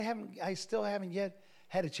I still haven't yet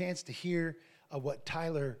had a chance to hear what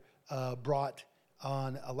Tyler brought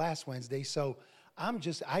on last Wednesday. So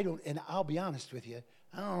and I'll be honest with you,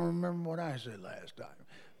 I don't remember what I said last time.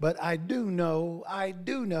 But I do know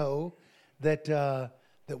that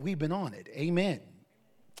that we've been on it. Amen.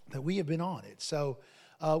 That we have been on it. So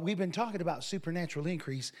we've been talking about supernatural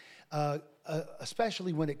increase,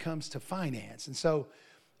 especially when it comes to finance. And so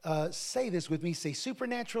say this with me. Say,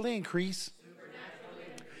 supernatural increase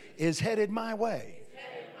is headed my way.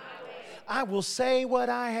 I will say what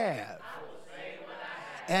I have.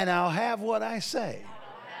 And I'll have what I say.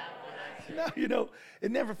 No,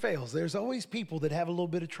 it never fails. There's always people that have a little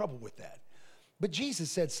bit of trouble with that. But Jesus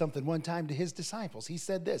said something one time to his disciples. He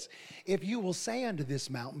said this: if you will say unto this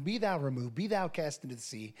mountain, be thou removed, be thou cast into the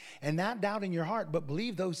sea, and not doubt in your heart, but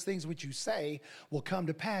believe those things which you say will come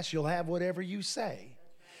to pass, you'll have whatever you say.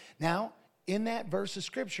 Now, in that verse of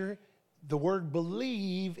scripture, the word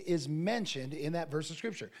believe is mentioned in that verse of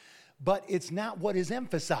scripture, but it's not what is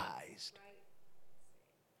emphasized.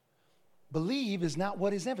 Believe is not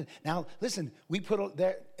what is emphasized. Now, listen, we put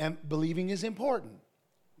there, believing is important.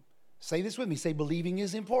 Say this with me. Say, believing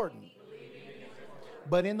is important.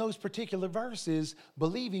 But in those particular verses,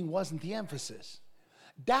 believing wasn't the emphasis.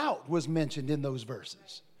 Doubt was mentioned in those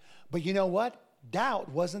verses. But you know what? Doubt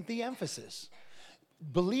wasn't the emphasis.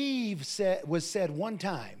 Believe was said one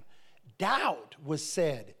time. Doubt was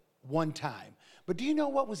said one time. But do you know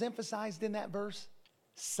what was emphasized in that verse?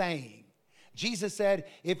 Saying. Jesus said,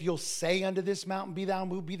 if you'll say unto this mountain, be thou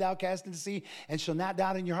moved, be thou cast into the sea, and shall not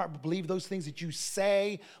doubt in your heart, but believe those things that you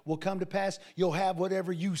say will come to pass, you'll have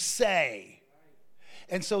whatever you say.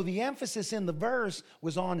 And so the emphasis in the verse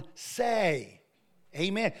was on say.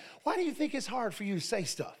 Amen. Why do you think it's hard for you to say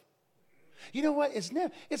stuff? You know what? It's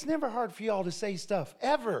never hard for y'all to say stuff.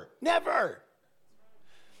 Ever. Never.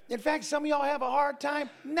 In fact, some of y'all have a hard time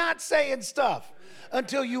not saying stuff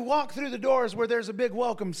until you walk through the doors where there's a big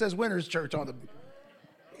welcome says Winners Church on the.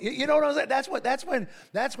 You know what I'm saying?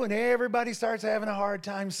 That's when everybody starts having a hard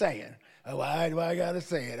time saying, oh, why do I gotta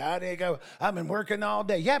say it? I've been working all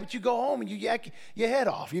day. Yeah, but you go home and you yak your head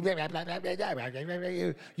off. You got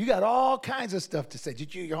all kinds of stuff to say.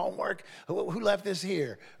 Did you do your homework? Who left this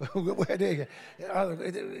here?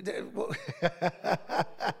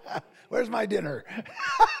 Where's my dinner?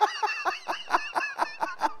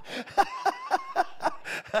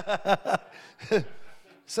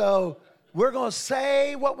 So we're going to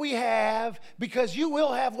say what we have, because you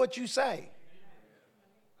will have what you say.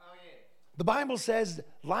 The Bible says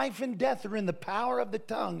life and death are in the power of the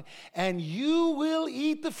tongue, and you will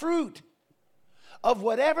eat the fruit of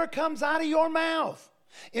whatever comes out of your mouth.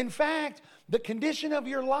 In fact, the condition of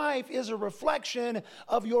your life is a reflection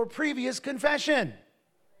of your previous confession.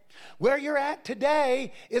 Where you're at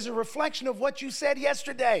today is a reflection of what you said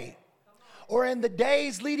yesterday or in the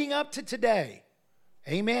days leading up to today.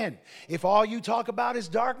 Amen. If all you talk about is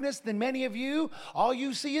darkness, then many of you, all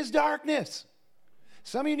you see is darkness.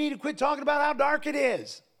 Some of you need to quit talking about how dark it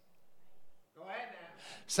is. Go ahead now.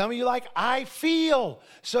 Some of you like, I feel.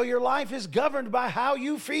 So your life is governed by how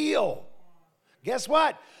you feel. Guess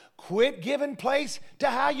what? Quit giving place to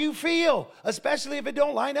how you feel, especially if it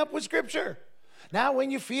don't line up with Scripture. Now,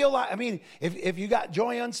 when you feel like, if you got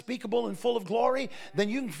joy unspeakable and full of glory, then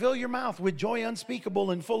you can fill your mouth with joy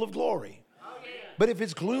unspeakable and full of glory. Oh, yeah. But if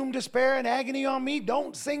it's gloom, despair, and agony on me,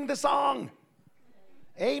 don't sing the song.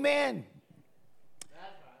 Amen.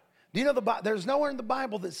 Do you know there's nowhere in the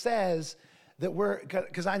Bible that says that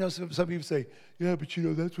because I know some people say, yeah, but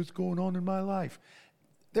that's what's going on in my life.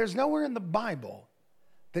 There's nowhere in the Bible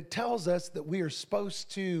that tells us that we are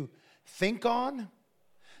supposed to think on,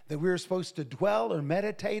 that we're supposed to dwell or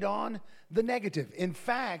meditate on the negative. In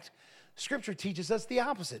fact, Scripture teaches us the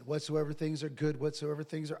opposite. Whatsoever things are good, whatsoever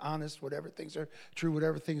things are honest, whatever things are true,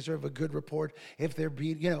 whatever things are of a good report, if there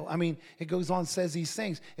be, it goes on, says these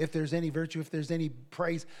things. If there's any virtue, if there's any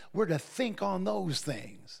praise, we're to think on those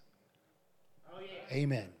things. Oh, yeah.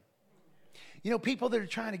 Amen. People that are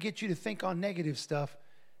trying to get you to think on negative stuff,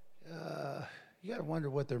 you got to wonder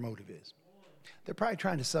what their motive is. They're probably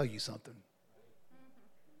trying to sell you something.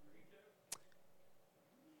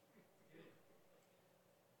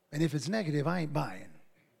 And if it's negative, I ain't buying.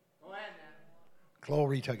 Go ahead now.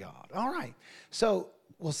 Glory to God. All right. So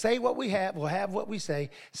we'll say what we have. We'll have what we say.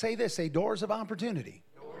 Say this. Say, doors of opportunity,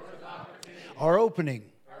 are opening,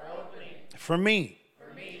 for me,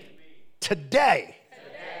 today.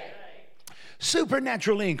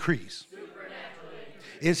 Supernatural increase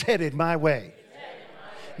is headed my way.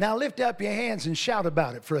 Now lift up your hands and shout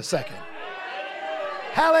about it for a second.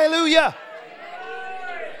 Hallelujah.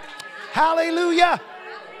 Hallelujah.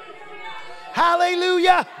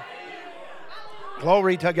 Hallelujah.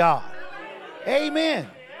 Glory to God. Amen.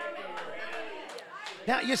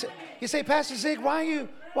 Now you say, Pastor Zig, why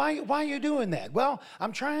are you doing that? Well,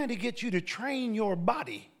 I'm trying to get you to train your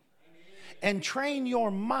body and train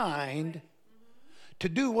your mind to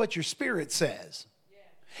do what your spirit says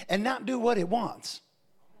and not do what it wants.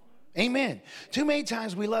 Amen. Too many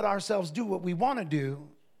times we let ourselves do what we want to do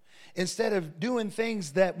instead of doing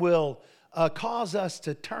things that will cause us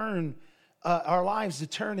to turn our lives to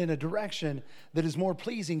turn in a direction that is more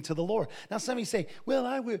pleasing to the Lord. Now, some of you say, well,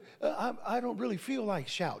 I don't really feel like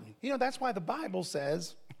shouting. You know, that's why the Bible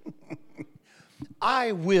says,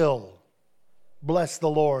 I will bless the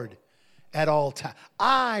Lord at all times.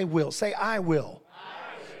 I will. Say, I will.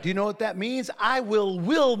 Do you know what that means? I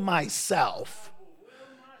will myself.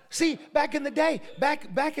 See, back in the day,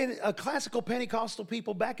 back in classical Pentecostal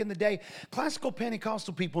people, back in the day, classical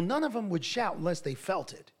Pentecostal people, none of them would shout unless they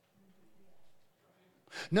felt it.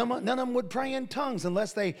 None of them would pray in tongues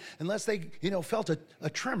unless they felt a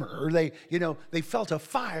tremor, or they felt a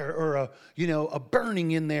fire, or a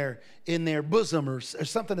burning in their bosom, or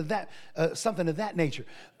something of that nature.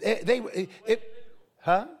 Huh? That's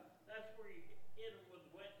where you hit them with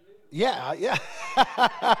wet noodles. Yeah.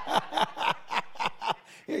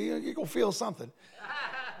 You're gonna feel something.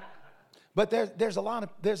 But there's a lot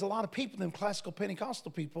of people in classical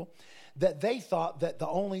Pentecostal people that they thought that the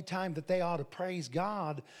only time that they ought to praise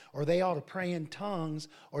God, or they ought to pray in tongues,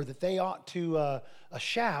 or that they ought to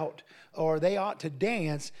shout, or they ought to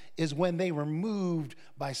dance, is when they were moved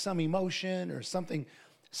by some emotion or something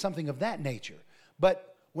of that nature.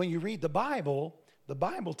 But when you read the Bible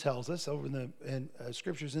tells us over in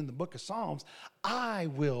scriptures in the book of Psalms, I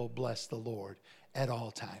will bless the Lord at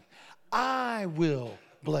all times. I will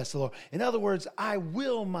bless the Lord. In other words, I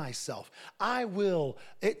will myself.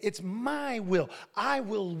 It's my will. I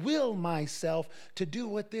will myself to do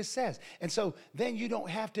what this says. And so then you don't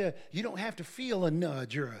have to feel a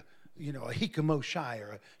nudge or a hikamoshai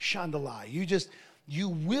or a shandalai. You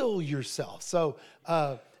will yourself. So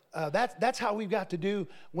that's how we've got to do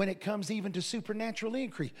when it comes even to supernatural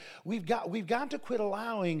increase. We've got to quit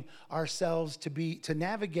allowing ourselves to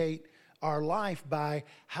navigate our life by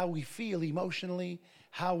how we feel emotionally,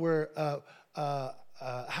 what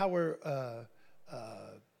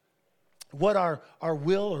our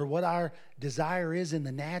will or what our desire is in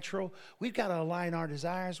the natural. We've got to align our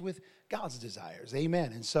desires with God's desires.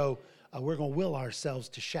 Amen. And so we're going to will ourselves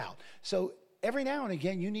to shout. So every now and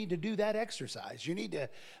again, you need to do that exercise. You need to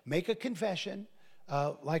make a confession,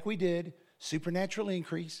 like we did, supernatural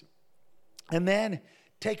increase, and then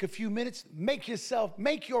take a few minutes, make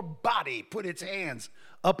your body put its hands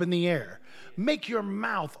up in the air. Make your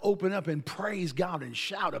mouth open up and praise God and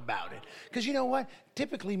shout about it. Because you know what?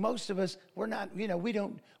 Typically, most of us, we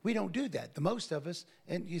don't do that. The most of us,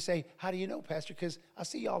 and you say, how do you know, Pastor? Because I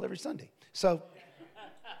see y'all every Sunday. So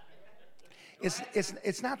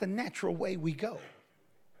it's not the natural way we go.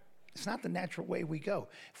 It's not the natural way we go.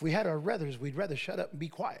 If we had our ruthers, we'd rather shut up and be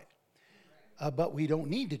quiet. But we don't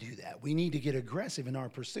need to do that. We need to get aggressive in our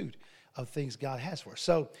pursuit of things God has for us.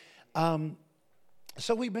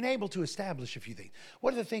 So we've been able to establish a few things.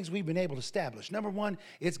 What are the things we've been able to establish? Number one,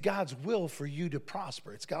 it's God's will for you to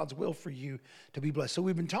prosper. It's God's will for you to be blessed. So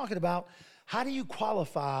we've been talking about how do you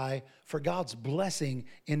qualify for God's blessing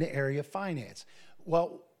in the area of finance?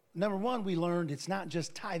 Well, number one, we learned it's not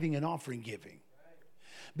just tithing and offering giving.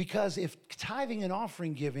 Because if tithing and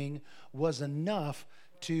offering giving was enough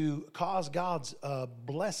to cause God's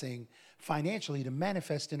blessing financially to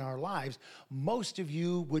manifest in our lives, most of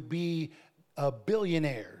you would be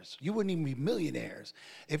billionaires. You wouldn't even be millionaires.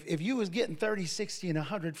 If you was getting 30, 60, and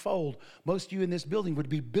 100-fold, most of you in this building would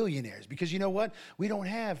be billionaires. Because you know what? We don't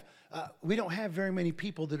have very many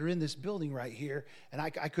people that are in this building right here, and I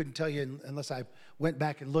couldn't tell you unless I went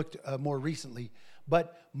back and looked more recently.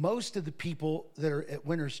 But most of the people that are at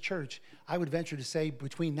Winners Church, I would venture to say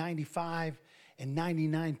between 95 and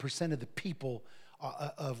 99% of the people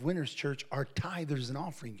of Winners Church are tithers and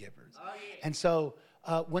offering givers. Oh, yeah. And so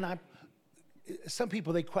some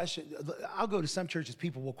people, they question, I'll go to some churches,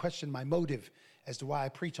 people will question my motive as to why I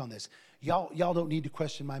preach on this. Y'all don't need to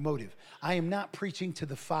question my motive. I am not preaching to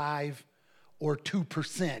the 5 or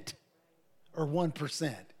 2% or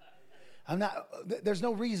 1%. There's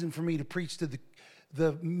no reason for me to preach to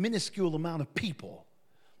the minuscule amount of people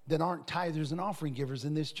that aren't tithers and offering givers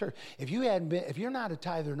in this church. If you're not a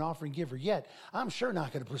tither and offering giver yet, I'm sure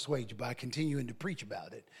not going to persuade you by continuing to preach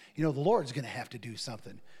about it. You know, the Lord's going to have to do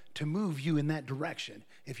something to move you in that direction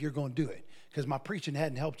if you're going to do it, because my preaching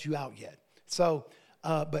hadn't helped you out yet. So,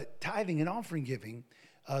 but tithing and offering giving,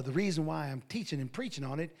 the reason why I'm teaching and preaching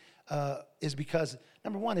on it, is because,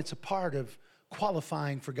 number one, it's a part of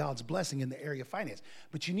qualifying for God's blessing in the area of finance.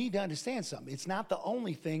 But you need to understand something. It's not the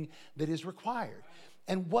only thing that is required.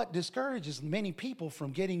 And what discourages many people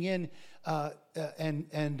from getting in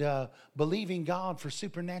and believing God for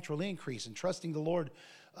supernatural increase and trusting the Lord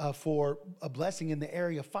for a blessing in the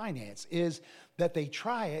area of finance is that they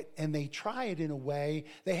try it, and they try it in a way,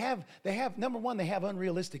 they have number one, they have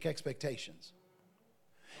unrealistic expectations.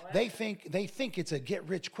 They think it's a get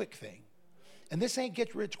rich quick thing. And this ain't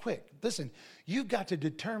get rich quick. Listen, you've got to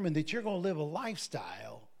determine that you're going to live a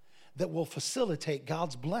lifestyle that will facilitate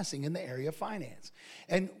God's blessing in the area of finance.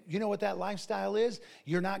 And you know what that lifestyle is?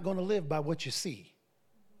 You're not going to live by what you see.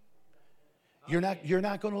 You're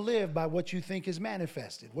not going to live by what you think is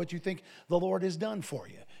manifested, what you think the Lord has done for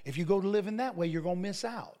you. If you go to live in that way, you're going to miss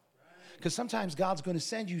out. Because sometimes God's going to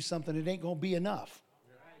send you something that ain't going to be enough.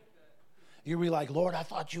 You'll be like, Lord, I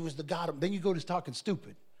thought you was the God of... Then you go to talking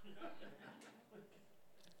stupid.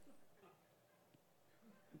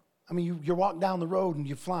 I mean, you walk down the road and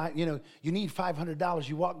you fly, you need $500.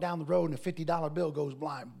 You walk down the road and a $50 bill goes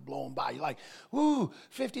blowing by. You're like, woo,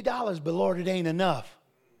 $50, but Lord, it ain't enough.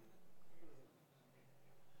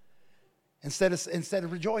 Instead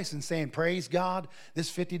of rejoicing, saying, praise God, this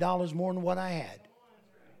 $50 more than what I had.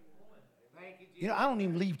 I don't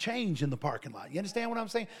even leave change in the parking lot. You understand what I'm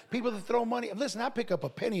saying? People that throw money. Listen, I pick up a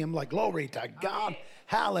penny. I'm like, glory to God.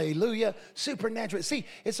 Hallelujah. Supernatural. See,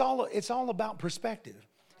 it's all about perspective.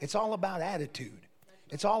 It's all about attitude.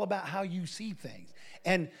 It's all about how you see things.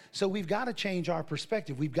 And so we've got to change our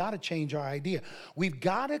perspective. We've got to change our idea. We've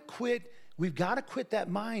got to quit that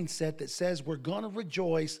mindset that says we're going to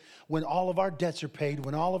rejoice when all of our debts are paid,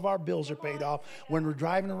 when all of our bills are paid off, when we're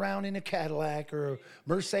driving around in a Cadillac or a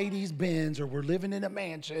Mercedes-Benz, or we're living in a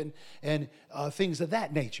mansion and things of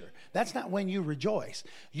that nature. That's not when you rejoice.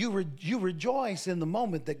 You rejoice in the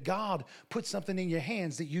moment that God put something in your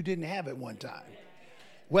hands that you didn't have at one time.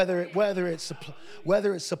 Whether it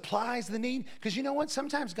supplies the need, because you know what?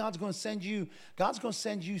 Sometimes God's going to send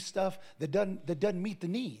you stuff that doesn't meet the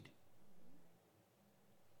need.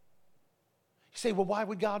 You say, well, why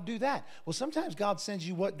would God do that? Well, sometimes God sends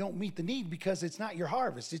you what don't meet the need because it's not your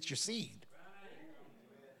harvest, it's your seed.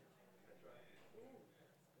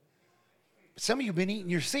 Some of you have been eating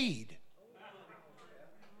your seed.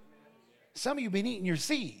 Some of you have been eating your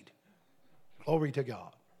seed. Glory to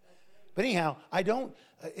God. But anyhow,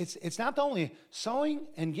 it's not the only, sowing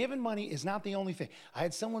and giving money is not the only thing. I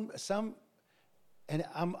had and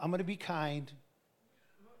I'm going to be kind.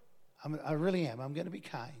 I really am. I'm going to be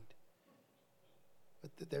kind.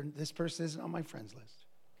 But this person isn't on my friends list.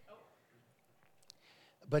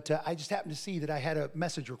 But I just happened to see that I had a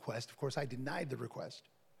message request. Of course, I denied the request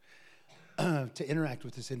to interact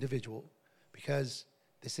with this individual because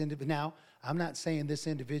now, I'm not saying this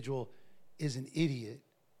individual is an idiot,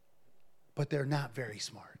 but they're not very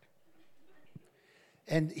smart.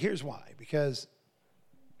 And here's why. Because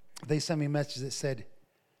they sent me a message that said,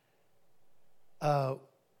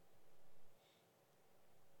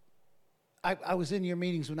 I was in your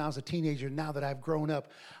meetings when I was a teenager. Now that I've grown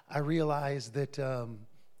up, I realized that,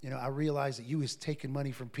 you was taking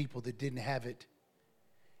money from people that didn't have it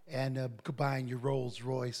and buying your Rolls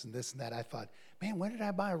Royce and this and that. I thought, man, when did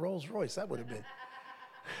I buy a Rolls Royce? That would have been...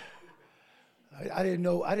 I didn't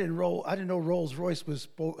know Rolls Royce was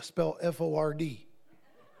spelled F-O-R-D.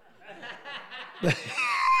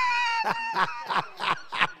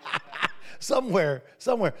 Somewhere.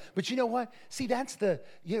 But you know what? See, that's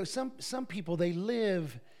some people, they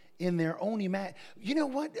live in their own you know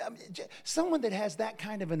what? Someone that has that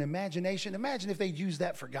kind of an imagination, imagine if they'd use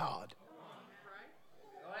that for God.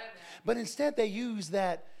 But instead they use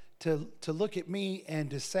that to look at me and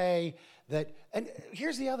to say that, and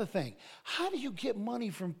here's the other thing. How do you get money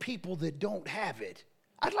from people that don't have it?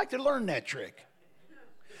 I'd like to learn that trick.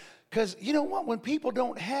 Because you know what? When people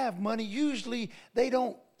don't have money, usually they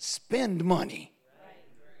don't spend money.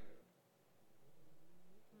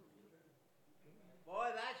 Boy,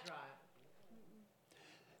 that's right.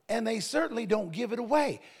 And they certainly don't give it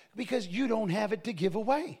away because you don't have it to give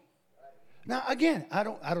away. Now, again, I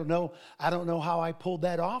don't know how I pulled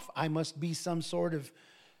that off. I must be some sort of...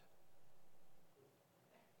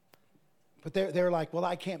 But they're like, well,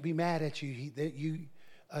 I can't be mad at you.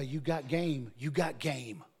 You got game. You got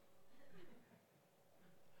game.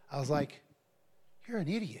 I was like, you're an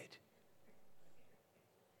idiot.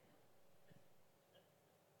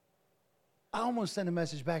 I almost sent a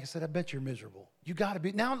message back and said, I bet you're miserable. You got to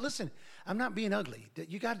be. Now, listen, I'm not being ugly.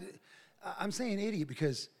 I'm saying idiot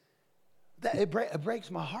because it breaks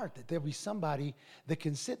my heart that there'll be somebody that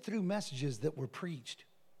can sit through messages that were preached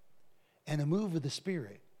and a move of the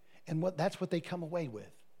Spirit And that's what they come away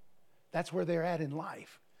with. That's where they're at in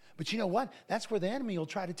life. But you know what? That's where the enemy will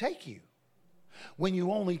try to take you. When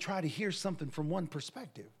you only try to hear something from one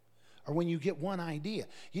perspective, or when you get one idea.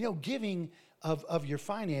 You know, giving of your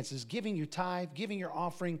finances, giving your tithe, giving your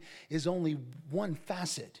offering is only one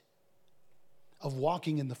facet of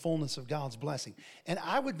walking in the fullness of God's blessing. And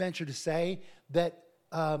I would venture to say that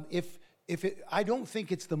I don't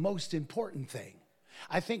think it's the most important thing.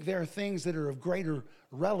 I think there are things that are of greater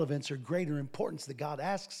relevance or greater importance that God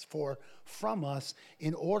asks for from us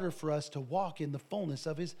in order for us to walk in the fullness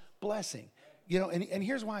of his blessing. You know, and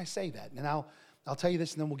here's why I say that. And I'll tell you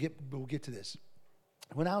this, and then we'll get to this.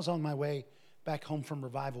 When I was on my way back home from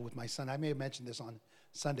revival with my son, I may have mentioned this on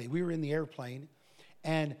Sunday. We were in the airplane,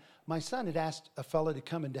 and my son had asked a fella to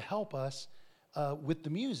come and to help us with the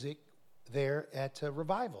music there at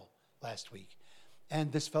revival last week.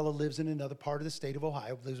 And this fellow lives in another part of the state of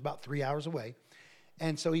Ohio, lives about 3 hours away.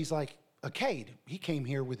 And so he's like, Cade, he came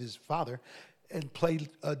here with his father and played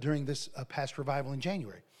during this past revival in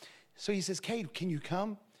January. So he says, Cade, can you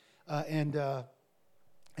come and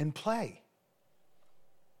play?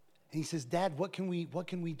 And he says, Dad, what can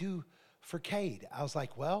we do for Cade? I was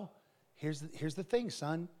like, well, here's the thing,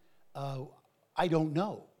 son. I don't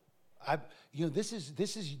know. This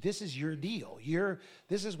is your deal.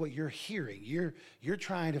 This is what you're hearing. You're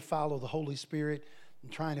trying to follow the Holy Spirit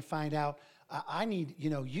and trying to find out.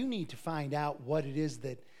 You need to find out what it is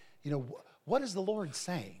that, what is the Lord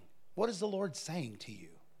saying? What is the Lord saying to you?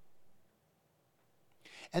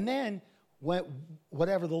 And then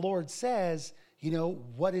whatever the Lord says,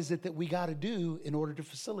 what is it that we got to do in order to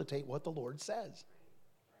facilitate what the Lord says?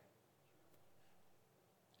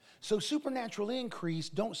 So supernatural increase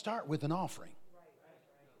don't start with an offering.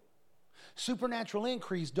 Supernatural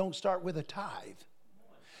increase don't start with a tithe.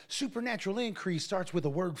 Supernatural increase starts with a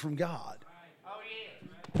word from God.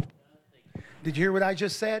 Did you hear what I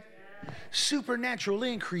just said? Supernatural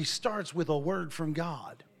increase starts with a word from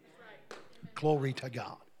God. Glory to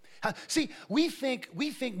God. See, we think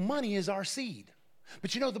money is our seed.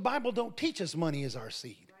 But the Bible don't teach us money is our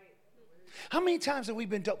seed. How many times have we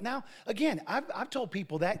been told? Now, again, I've told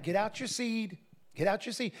people that, get out your seed. Get out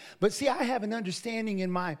your seed. But see, I have an understanding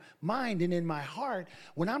in my mind and in my heart.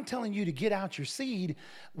 When I'm telling you to get out your seed,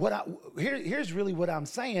 here's really what I'm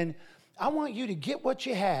saying. I want you to get what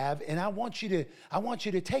you have, and I want you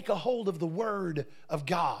to take a hold of the word of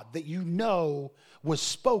God that was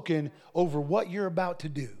spoken over what you're about to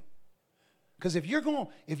do. Because if you're going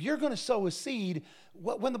to sow a seed,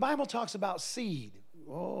 when the Bible talks about seed,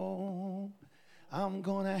 I'm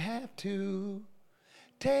going to have to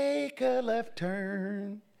take a left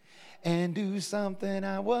turn and do something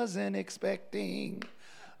I wasn't expecting.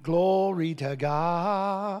 Glory to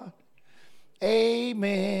God.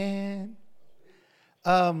 Amen.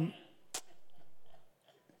 And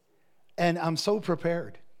I'm so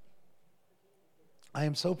prepared. I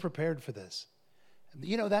am so prepared for this.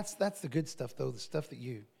 That's the good stuff, though, the stuff that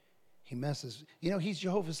he messes. He's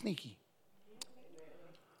Jehovah Sneaky.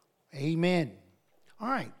 Amen. All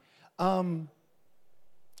right.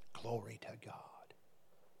 Glory to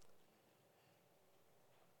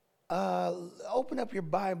God. Open up your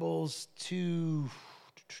Bibles to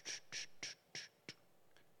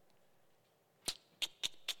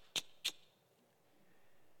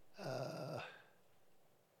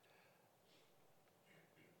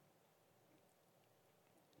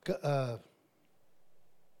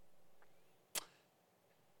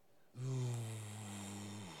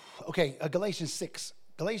Galatians 6.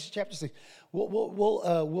 Galatians chapter 6.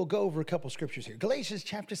 We'll go over a couple scriptures here. Galatians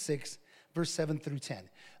chapter 6, verse 7 through 10.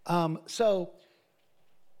 So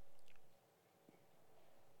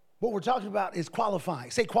what we're talking about is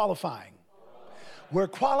qualifying. Say qualifying. We're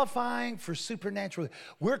qualifying for supernatural.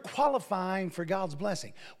 We're qualifying for God's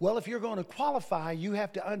blessing. Well, if you're going to qualify, you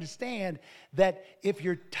have to understand that if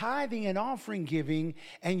you're tithing and offering giving,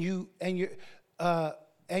 and you're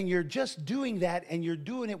just doing that, and you're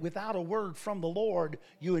doing it without a word from the Lord,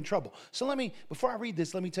 you're in trouble. So before I read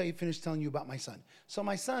this, let me finish telling you about my son. So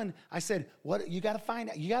my son, I said, you got to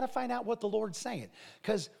find out what the Lord's saying,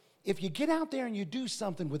 because if you get out there and you do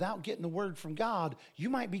something without getting the word from God, you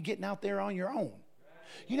might be getting out there on your own.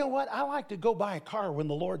 You know what? I like to go buy a car when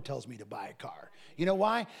the Lord tells me to buy a car. You know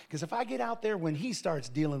why? Because if I get out there when he starts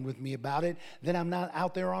dealing with me about it, then I'm not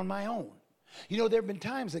out there on my own. There have been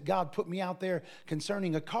times that God put me out there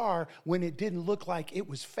concerning a car when it didn't look like it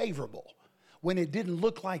was favorable, when it didn't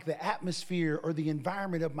look like the atmosphere or the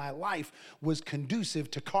environment of my life was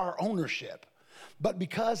conducive to car ownership. But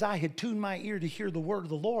because I had tuned my ear to hear the word of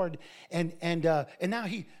the Lord, and now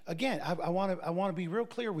I want to be real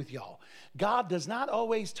clear with y'all. God does not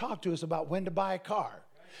always talk to us about when to buy a car.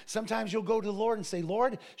 Sometimes you'll go to the Lord and say,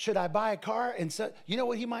 Lord, should I buy a car? And so, you know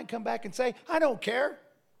what he might come back and say? I don't care.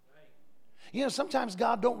 You know, sometimes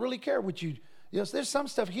God don't really care what you, there's some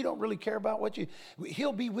stuff he don't really care about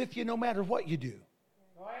he'll be with you no matter what you do.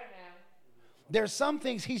 There's some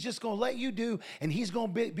things he's just going to let you do, and he's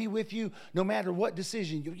going to be with you no matter what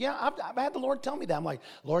decision you. Yeah, I've had the Lord tell me that. I'm like,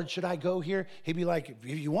 Lord, should I go here? He'd be like,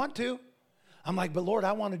 if you want to. I'm like, but Lord,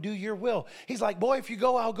 I want to do your will. He's like, boy, if you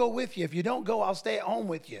go, I'll go with you. If you don't go, I'll stay at home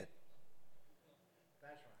with you. That's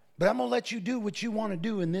right. But I'm going to let you do what you want to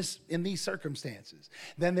do in these circumstances.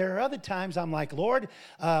 Then there are other times I'm like, Lord,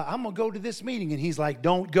 I'm going to go to this meeting. And he's like,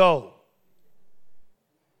 don't go.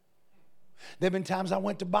 There have been times I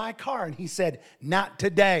went to buy a car and he said, not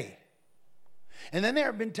today. And then there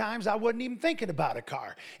have been times I wasn't even thinking about a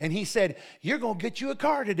car. And he said, you're going to get you a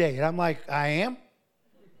car today. And I'm like, I am?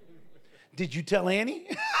 Did you tell Annie?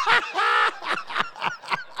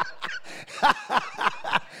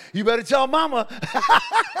 You better tell Mama.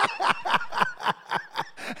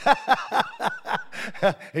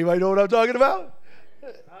 Anybody know what I'm talking about? Oh,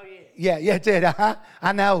 yeah. Yeah, Ted.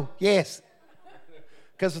 I know. Yes.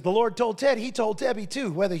 Because the Lord told Ted, he told Debbie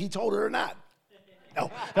too, whether he told her or not.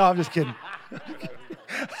 No, I'm just kidding.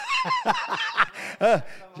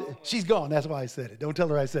 She's gone. That's why I said it. Don't tell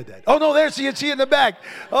her I said that. Oh, no, there she is. She in the back.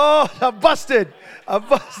 Oh, I'm busted.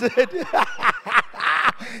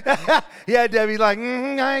 Yeah, Debbie's like,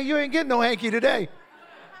 you ain't getting no hanky today.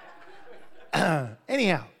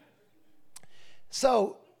 Anyhow,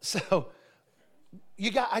 so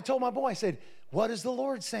I told my boy, I said, what is the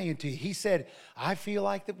Lord saying to you? He said, I feel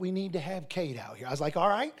like that we need to have Kate out here. I was like, all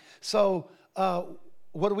right. So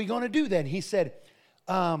what are we going to do then? He said,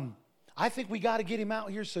 I think we got to get him out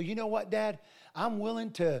here. So you know what, Dad? I'm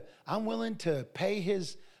willing to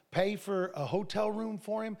pay for a hotel room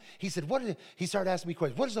for him. He said, he started asking me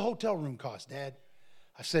questions. What does the hotel room cost, Dad?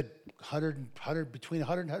 I said, between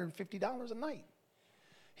 $100 and $150 a night.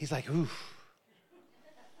 He's like, oof.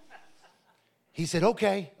 He said,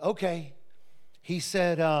 okay. He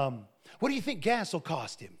said, what do you think gas will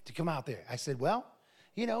cost him to come out there? I said, well,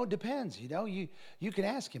 it depends. You can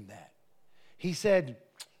ask him that. He said,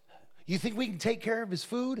 you think we can take care of his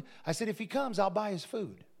food? I said, if he comes, I'll buy his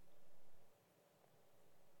food.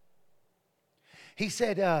 He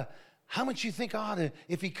said, how much you think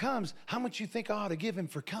if he comes, how much you think I ought to give him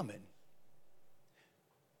for coming?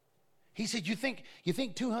 He said, you think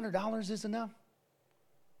 $200 is enough?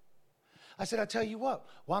 I said, I'll tell you what,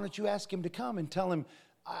 why don't you ask him to come and tell him,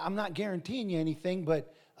 I'm not guaranteeing you anything,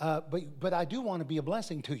 but I do want to be a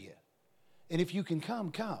blessing to you. And if you can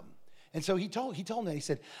come. And so he told me that. He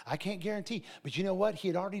said, I can't guarantee. But you know what? He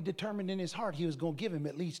had already determined in his heart he was going to give him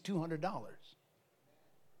at least $200.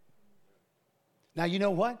 Now, you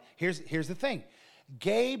know what? Here's the thing.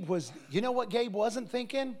 You know what Gabe wasn't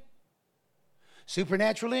thinking?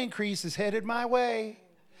 Supernatural increase is headed my way.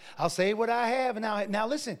 I'll say what I have. And now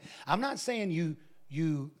listen, I'm not saying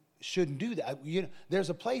you shouldn't do that. There's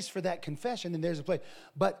a place for that confession, and there's a place.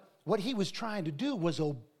 But what he was trying to do was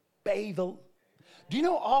obey the. Do you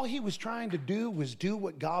know all he was trying to do was do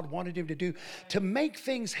what God wanted him to do, to make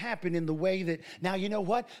things happen in the way that. Now you know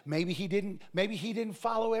what? Maybe he didn't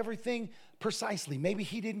follow everything precisely. Maybe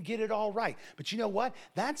he didn't get it all right. But you know what?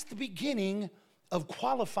 That's the beginning of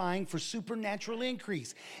qualifying for supernatural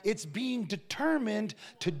increase. It's being determined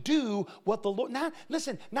to do what the Lord, not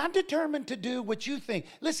determined to do what you think.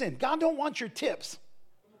 Listen, God don't want your tips.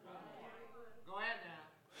 Go ahead now.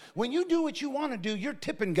 When you do what you want to do, you're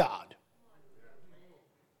tipping God.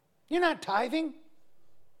 You're not tithing.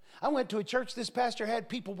 I went to a church, this pastor had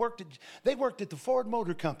people worked at the Ford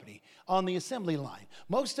Motor Company on the assembly line.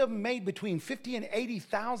 Most of them made between $50,000 and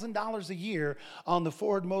 $80,000 a year on the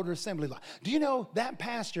Ford Motor assembly line. Do you know that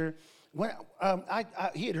pastor, when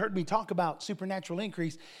he had heard me talk about supernatural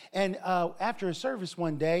increase, and after a service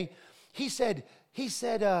one day, he said,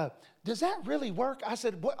 does that really work? I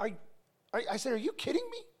said, what are you kidding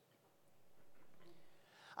me?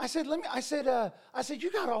 I said,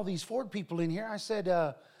 you got all these Ford people in here. I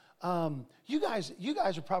said, you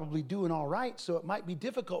guys are probably doing all right, so it might be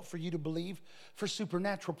difficult for you to believe for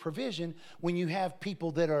supernatural provision when you have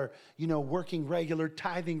people that are, working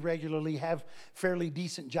tithing regularly, have fairly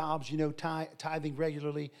decent jobs, tithing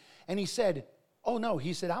regularly. And he said, oh no,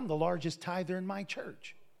 he said, I'm the largest tither in my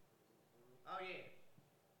church. Oh yeah.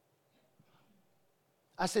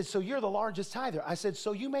 I said, so you're the largest tither. I said,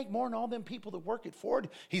 so you make more than all them people that work at Ford?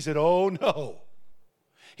 He said, oh no.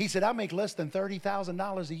 He said, I make less than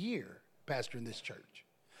 $30,000 a year. pastor in this church.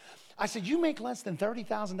 I said, you make less than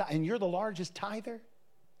 $30,000 and you're the largest tither?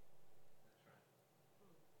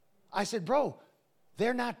 I said, bro,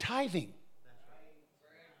 they're not tithing.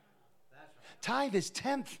 Tithe is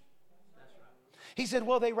 10th. He said,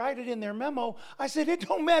 well, they write it in their memo. I said, it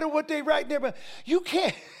don't matter what they write in there, but you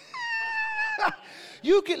can't.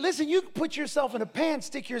 You can, listen, you can put yourself in a pan,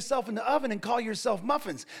 stick yourself in the oven, and call yourself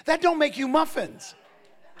muffins. That don't make you muffins.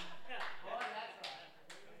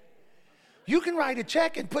 You can write a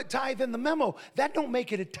check and put tithe in the memo. That don't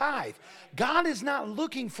make it a tithe. God is not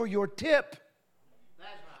looking for your tip.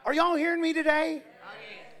 Are y'all hearing me today?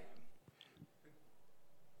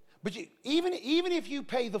 But even if you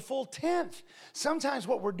pay the full 10th, sometimes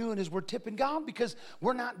what we're doing is we're tipping God because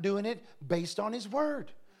we're not doing it based on His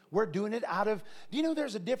word. We're doing it out of, do you know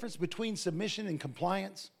there's a difference between submission and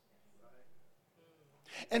compliance?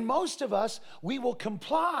 And most of us, we will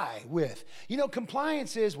comply with. You know,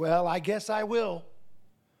 compliance is, well, I guess I will.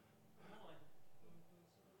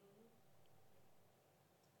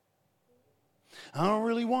 I don't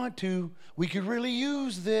really want to. We could really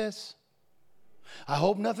use this. I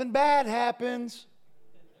hope nothing bad happens.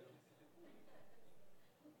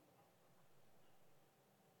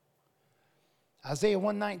 Isaiah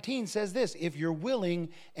 1:19 says this, if you're willing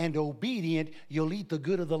and obedient, you'll eat the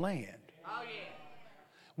good of the land. Oh, yeah.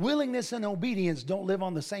 Willingness and obedience don't live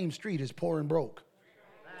on the same street as poor and broke.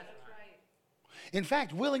 That's right. In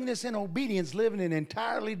fact, willingness and obedience live in an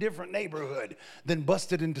entirely different neighborhood than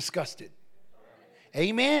busted and disgusted.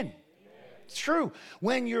 Amen. It's true.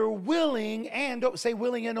 When you're willing and, say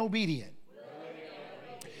willing and obedient.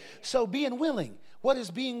 So being willing, what is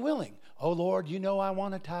being willing? Oh Lord, you know I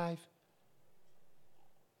want to tithe.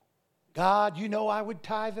 God, you know I would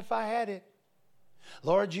tithe if I had it.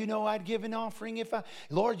 Lord, you know I'd give an offering if I,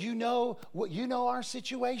 Lord, you know our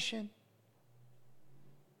situation.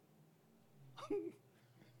 I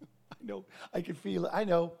know, I can feel it. I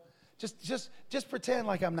know. Just pretend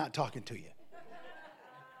like I'm not talking to you.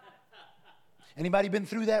 Anybody been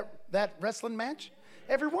through that wrestling match?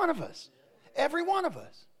 Every one of us. Every one of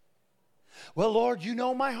us. Well, Lord, you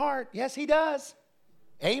know my heart. Yes, He does.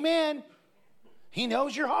 Amen. He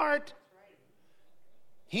knows your heart.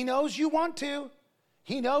 He knows you want to.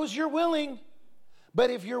 He knows you're willing.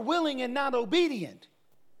 But if you're willing and not obedient,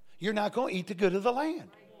 you're not going to eat the good of the land.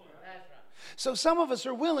 So some of us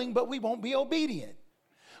are willing, but we won't be obedient.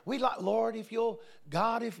 We like, Lord, if you'll,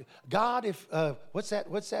 God, if, what's that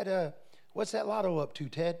lotto up to,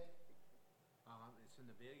 Ted? It's in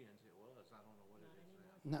the billions. It was. I don't know what it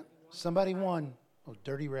is now. No, somebody won. Oh,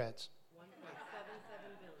 dirty rats.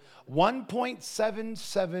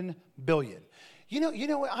 1.77 billion. You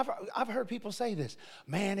know what? I've heard people say this.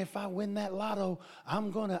 Man, if I win that lotto,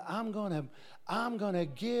 I'm gonna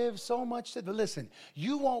give so much to the. Listen,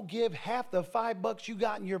 you won't give half the $5 you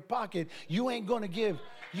got in your pocket. You ain't gonna give.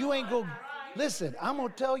 You ain't gonna. Listen, I'm going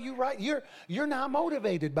to tell you right, you're not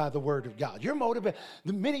motivated by the word of God. You're motivated.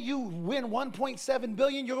 The minute you win 1.7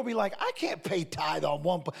 billion, you're going to be like, I can't pay tithe on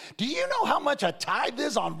 1. Do you know how much a tithe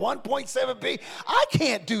is on 1.7 billion? I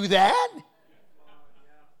can't do that.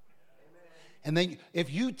 And then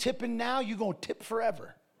if you tipping now, you're going to tip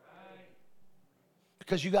forever.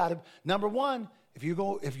 Because you got to, number one, if you're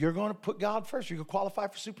going to put God first, you're going to qualify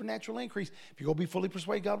for supernatural increase. If you're going to be fully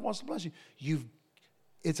persuaded God wants to bless you,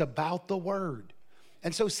 it's about the word.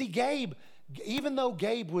 And so see, Gabe, even though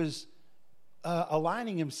Gabe was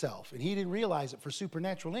aligning himself, and he didn't realize it for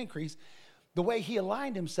supernatural increase, the way he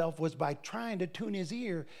aligned himself was by trying to tune his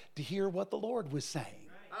ear to hear what the Lord was saying.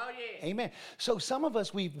 Oh, yeah. Amen. So some of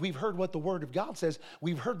us, we've heard what the word of God says.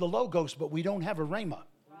 We've heard the logos, but we don't have a rhema.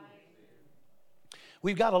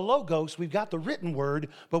 We've got a logos, we've got the written word,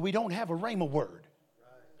 but we don't have a rhema word.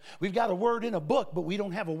 We've got a word in a book, but we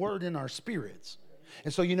don't have a word in our spirits.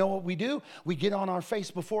 And so you know what we do? We get on our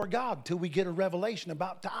face before God until we get a revelation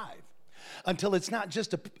about tithe. Until it's not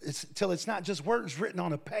just words written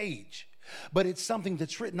on a page, but it's something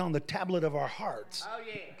that's written on the tablet of our hearts. Oh,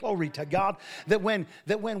 yeah. Glory to God. That when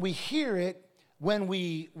we hear it, when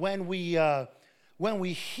we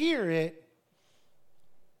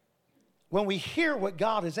hear what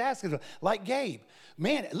God is asking, like Gabe,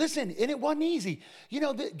 man, listen, and it wasn't easy. You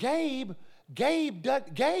know that Gabe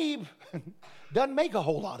doesn't make a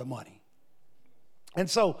whole lot of money. And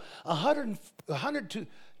so $100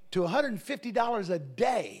 to $150 a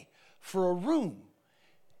day for a room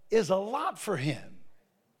is a lot for him.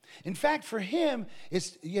 In fact, for him,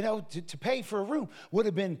 it's, to pay for a room would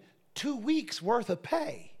have been 2 weeks worth of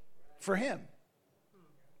pay for him.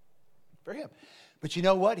 For him. But you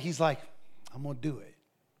know what? He's like, I'm going to do it.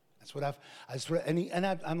 That's what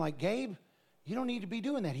I'm like, Gabe, You don't need to be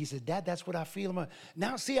doing that. He said, Dad, that's what I feel.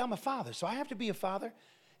 Now, see, I'm a father, so I have to be a father.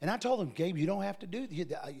 And I told him, Gabe, you don't have to do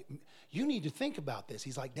that. You need to think about this.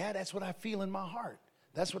 He's like, Dad, that's what I feel in my heart.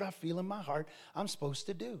 That's what I feel in my heart I'm supposed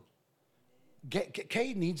to do.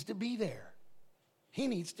 Cade needs to be there. He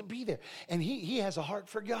needs to be there. And he has a heart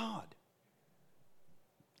for God.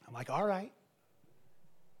 I'm like, all right.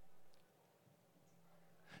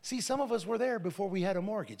 See, some of us were there before we had a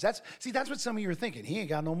mortgage. That's what some of you are thinking. He ain't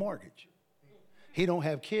got no mortgage. He don't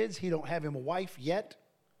have kids. He don't have him a wife yet.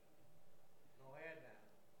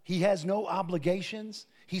 He has no obligations.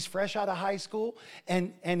 He's fresh out of high school,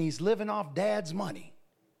 and he's living off Dad's money.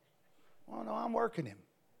 Well, no, I'm working him.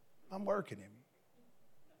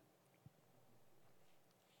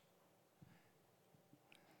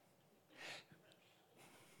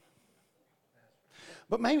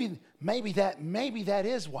 But maybe that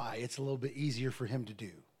is why it's a little bit easier for him to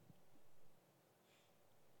do.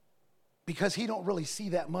 Because he don't really see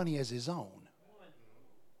that money as his own.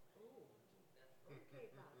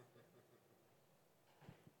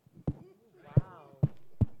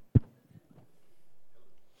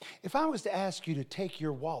 If I was to ask you to take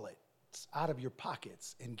your wallet out of your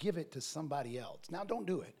pockets and give it to somebody else, now don't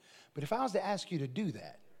do it, but if I was to ask you to do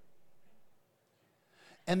that,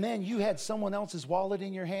 and then you had someone else's wallet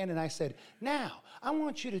in your hand and I said, now I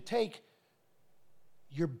want you to take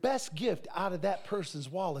your best gift out of that person's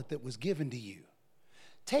wallet that was given to you.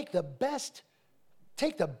 Take the best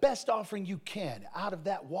offering you can out of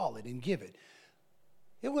that wallet and give it.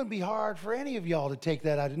 It wouldn't be hard for any of y'all to take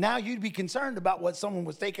that out. Now you'd be concerned about what someone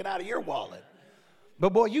was taking out of your wallet.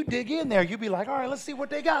 But boy, you dig in there, you'd be like, all right, let's see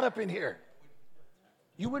what they got up in here.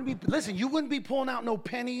 You wouldn't be pulling out no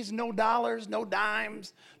pennies, no dollars, no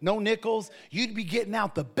dimes, no nickels. You'd be getting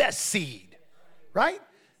out the best seed, right?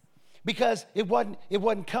 Because it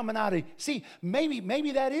wasn't coming out of, see,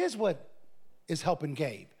 maybe that is what is helping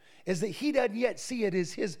Gabe, is that he doesn't yet see it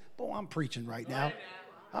as his. Boy, I'm preaching right now.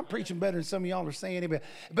 I'm preaching better than some of y'all are saying.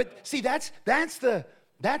 But see, that's the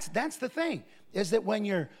thing, is that when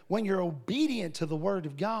you're obedient to the word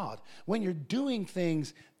of God, when you're doing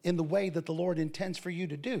things in the way that the Lord intends for you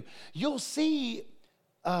to do, you'll see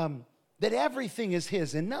that everything is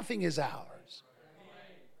his and nothing is ours.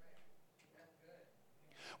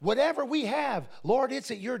 Whatever we have, Lord, it's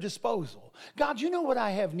at your disposal. God, you know what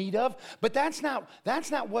I have need of, but that's not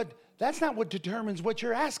what determines what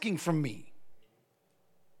you're asking from me.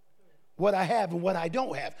 What I have and what I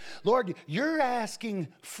don't have. Lord, you're asking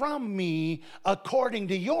from me according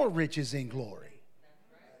to your riches in glory.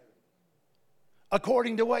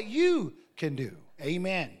 According to what you can do.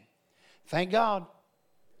 Amen. Thank God.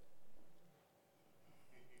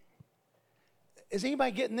 Is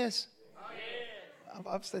anybody getting this? Oh, yeah.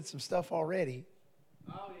 I've said some stuff already.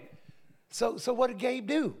 Oh, yeah. So what did Gabe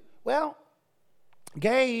do? Well,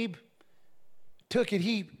 Gabe took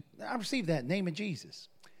it. I received that in the name of Jesus.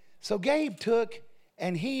 So Gabe took,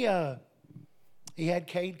 and he had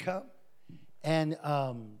Cade come, and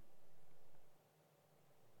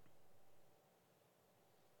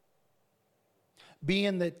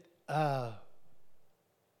being that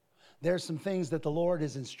there's some things that the Lord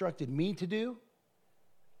has instructed me to do.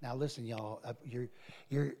 Now listen, y'all,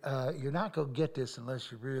 you're not gonna get this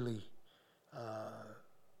unless you really,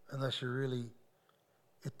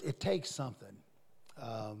 it takes something.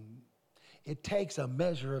 It takes a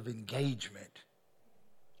measure of engagement.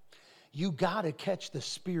 You got to catch the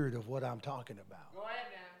spirit of what I'm talking about. Go ahead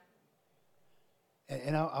now.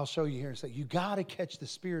 And I'll show you here in a second. You got to catch the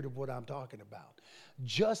spirit of what I'm talking about.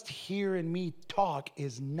 Just hearing me talk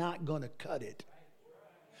is not going to cut it.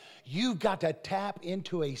 You've got to tap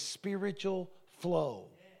into a spiritual flow.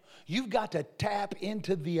 You've got to tap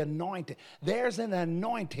into the anointing. There's an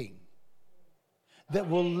anointing that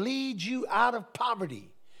will lead you out of poverty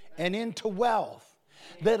and into wealth,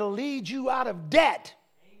 that'll lead you out of debt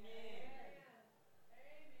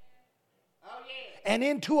and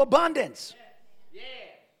into abundance.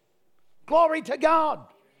 Glory to God.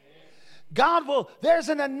 There's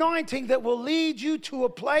an anointing that will lead you to a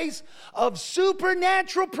place of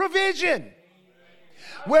supernatural provision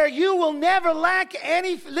where you will never lack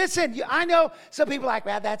any. Listen, I know some people are like,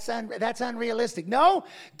 well, that's unrealistic. No,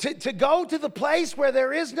 to go to the place where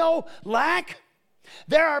there is no lack.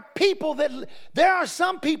 There are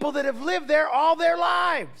some people that have lived there all their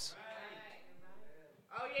lives.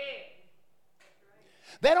 Oh, yeah.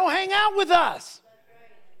 They don't hang out with us.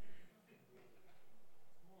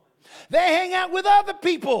 They hang out with other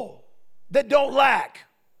people that don't lack.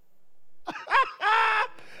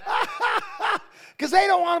 Because they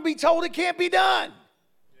don't want to be told it can't be done.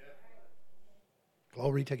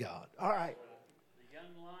 Glory to God. All right. The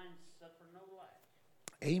young lions suffer no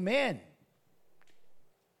Amen.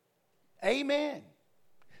 Amen.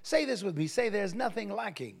 Say this with me. Say, there's nothing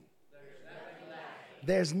lacking.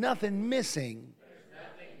 There's nothing missing.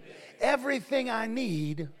 Everything I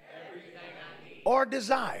need or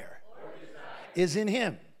desire is in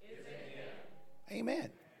Him. Amen.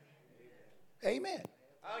 Amen.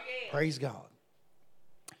 Praise God.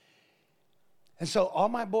 And so all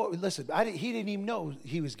my boys, listen, he didn't even know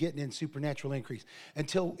he was getting in supernatural increase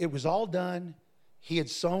until it was all done. He had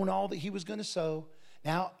sown all that he was going to sow.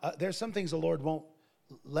 Now, there's some things the Lord won't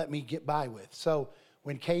let me get by with. So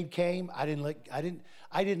when Cade came, I didn't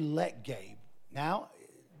let Gabe. Now,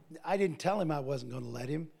 I didn't tell him I wasn't going to let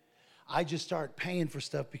him. I just started paying for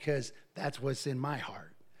stuff because that's what's in my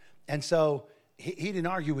heart. And so he didn't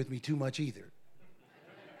argue with me too much either.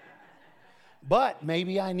 But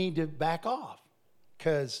maybe I need to back off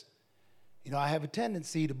because, I have a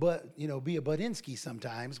tendency to be a Budinsky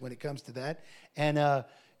sometimes when it comes to that. And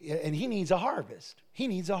he needs a harvest. He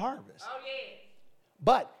needs a harvest. Oh, yeah.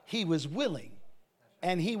 But he was willing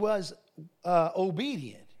and he was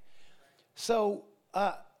obedient. So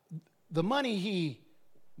the money he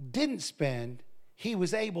didn't spend, he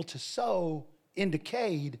was able to sow into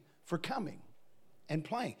Cade for coming and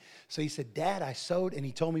playing. So he said, Dad, I sowed, and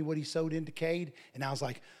he told me what he sowed into Cade. And I was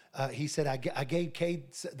like, he said, I gave Cade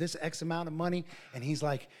this X amount of money. And he's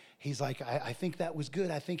like, I think that was good.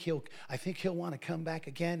 I think he'll want to come back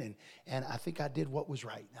again. And I think I did what was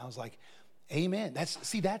right. And I was like, amen.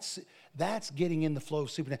 That's getting in the flow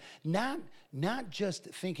of supernatural. Not just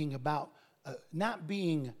thinking about, not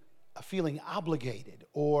being feeling obligated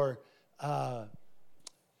or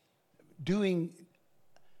doing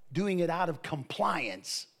it out of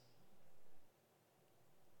compliance,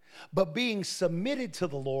 but being submitted to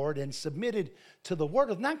the Lord and submitted to the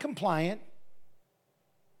Word of, not compliant.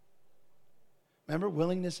 Remember,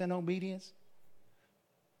 willingness and obedience?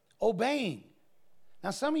 Obeying.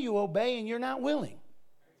 Now, some of you obey and you're not willing.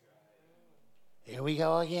 Here we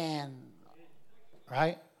go again.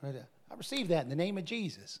 Right? I received that in the name of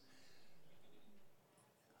Jesus.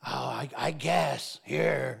 Oh, I guess.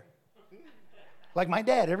 Here. Like my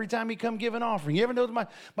dad, every time he come give an offering. You ever know that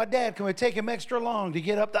my dad come and take him extra long to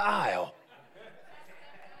get up the aisle?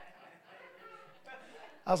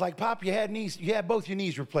 I was like, Pop, you had both your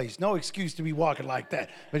knees replaced. No excuse to be walking like that.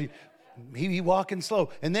 But he walking slow.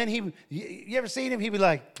 And then you ever seen him? He'd be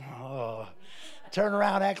like, oh, turn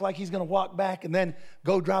around, act like he's going to walk back, and then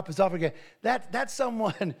go drop his offering again. That's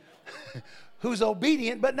someone who's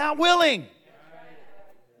obedient but not willing.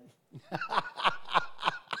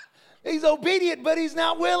 He's obedient, but he's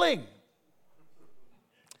not willing.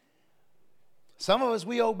 Some of us,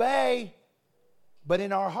 we obey, but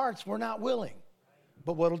in our hearts, we're not willing.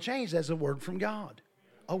 But what'll change, that's a word from God.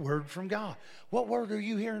 A word from God. What word are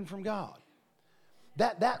you hearing from God?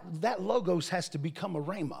 That logos has to become a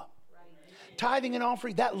rhema. Tithing and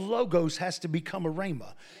offering, that logos has to become a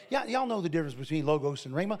rhema. Yeah, y'all know the difference between logos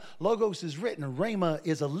and rhema. Logos is written. Rhema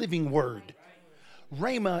is a living word.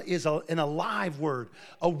 Rhema is an alive word,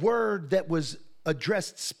 a word that was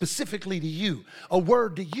addressed specifically to you, a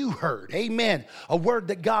word that you heard, amen, a word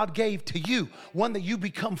that God gave to you, one that you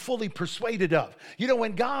become fully persuaded of.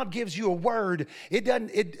 When God gives you a word,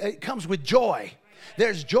 it comes with joy.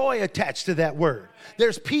 There's joy attached to that word.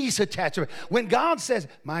 There's peace attached to it. When God says,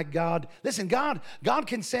 my God, listen, God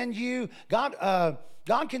can send you, God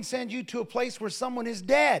can send you to a place where someone is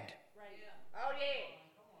dead. Right. Oh, yeah.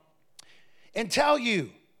 And tell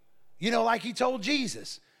you, like he told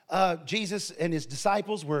Jesus. Jesus and his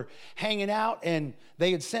disciples were hanging out, and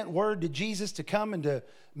they had sent word to Jesus to come and to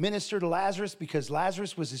minister to Lazarus because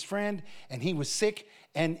Lazarus was his friend, and he was sick,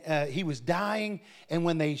 and he was dying. And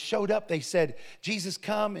when they showed up, they said, Jesus,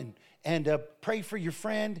 come and pray for your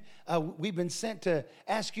friend. We've been sent to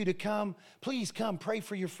ask you to come. Please come pray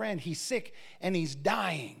for your friend. He's sick, and he's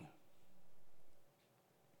dying.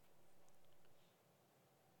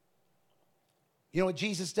 You know what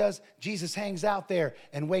Jesus does? Jesus hangs out there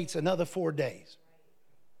and waits another 4 days.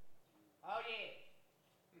 Oh,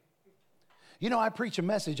 yeah. I preach a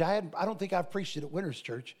message. I don't think I've preached it at Winners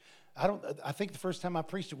Church. I think the first time I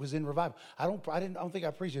preached it was in Revival. I don't think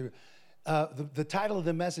I preached it. The title of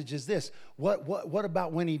the message is this: What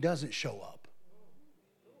about when he doesn't show up?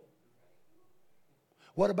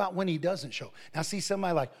 What about when he doesn't show? Now, see,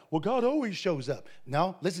 somebody like, well, God always shows up.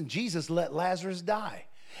 No, listen, Jesus let Lazarus die.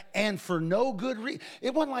 And for no good reason.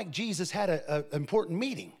 It wasn't like Jesus had an important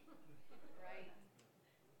meeting.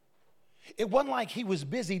 It wasn't like he was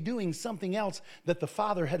busy doing something else that the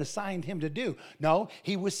Father had assigned him to do. No,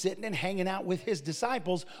 he was sitting and hanging out with his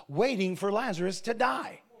disciples, waiting for Lazarus to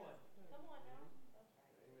die.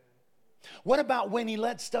 What about when he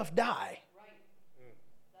let stuff die?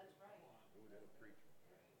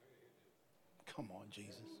 Come on,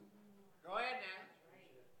 Jesus. Go ahead now.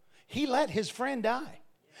 He let his friend die.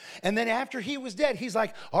 And then after he was dead, he's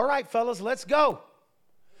like, all right, fellas, let's go.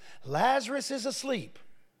 Lazarus is asleep.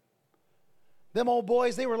 Them old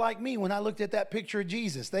boys, they were like me when I looked at that picture of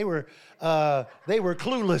Jesus. They were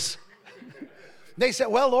clueless. They said,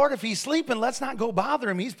 well, Lord, if he's sleeping, let's not go bother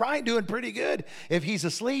him. He's probably doing pretty good if he's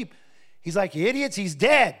asleep. He's like, idiots, he's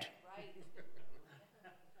dead.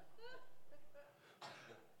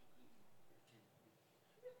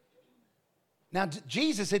 Now,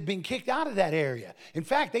 Jesus had been kicked out of that area. In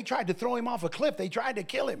fact, they tried to throw him off a cliff. They tried to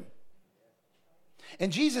kill him. And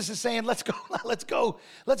Jesus is saying, let's go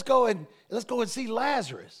and see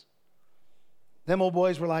Lazarus. Them old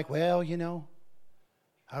boys were like, well, you know,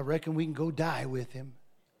 I reckon we can go die with him.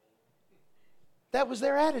 That was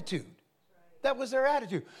their attitude. That was their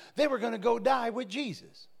attitude. They were going to go die with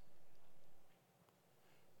Jesus.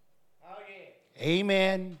 Oh, yeah.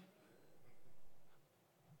 Amen.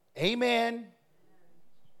 Amen.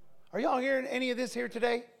 Are y'all hearing any of this here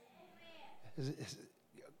today?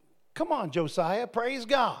 Come on, Josiah. Praise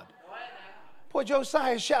God. Boy,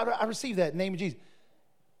 Josiah, shout out. I received that in the name of Jesus.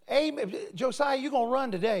 Amen. Josiah, you're going to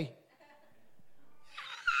run today.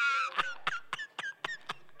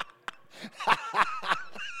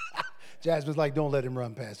 Jasmine's like, don't let him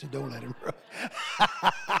run, Pastor. Don't let him run.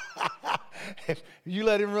 If you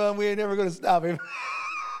let him run, we ain't never going to stop him.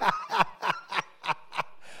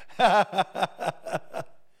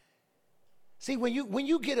 See, when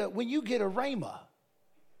you get a rhema,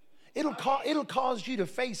 it'll cause you to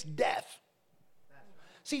face death.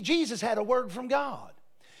 See, Jesus had a word from God.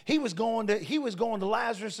 He was going to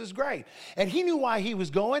Lazarus' grave, and he knew why he was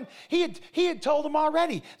going. He had told him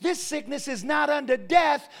already, this sickness is not unto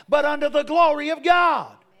death, but unto the glory of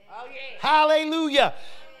God. Oh, yeah. Hallelujah.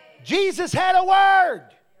 Jesus had a word.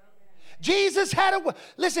 Jesus had a.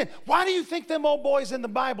 Listen, why do you think them old boys in the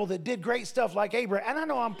Bible that did great stuff like Abraham? And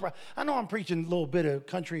I know I'm preaching a little bit of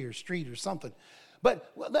country or street or something,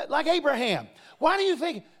 but like Abraham, why do you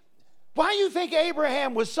think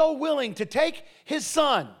Abraham was so willing to take his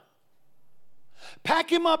son,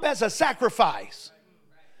 pack him up as a sacrifice?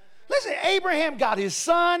 Listen, Abraham got his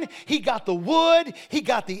son, he got the wood, he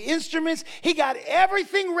got the instruments, he got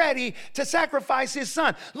everything ready to sacrifice his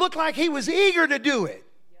son. Looked like he was eager to do it.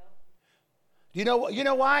 You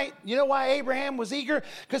know why Abraham was eager?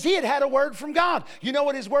 Because he had a word from God. You know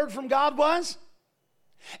what his word from God was?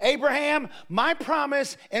 Abraham, my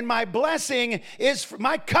promise and my blessing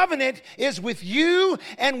my covenant is with you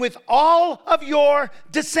and with all of your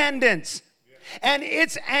descendants. And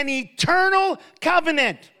it's an eternal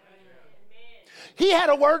covenant. He had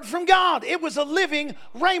a word from God. It was a living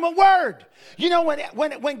rhema word. You know,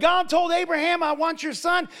 when God told Abraham, I want your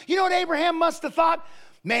son, you know what Abraham must have thought?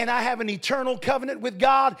 Man, I have an eternal covenant with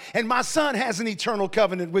God, and my son has an eternal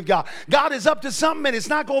covenant with God. God is up to something, and it's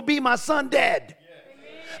not going to be my son dead.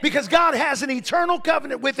 Because God has an eternal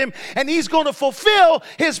covenant with him, and he's going to fulfill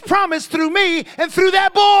his promise through me and through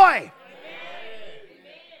that boy.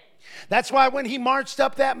 That's why when he marched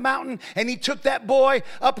up that mountain and he took that boy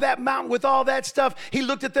up that mountain with all that stuff, he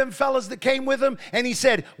looked at them fellas that came with him and he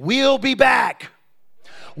said, we'll be back.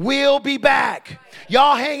 We'll be back.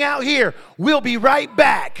 Y'all hang out here. We'll be right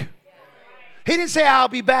back. He didn't say I'll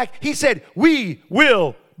be back. He said we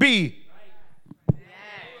will be.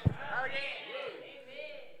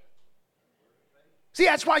 See,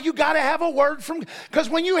 that's why you got to have a word from, because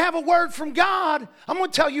when you have a word from God, I'm going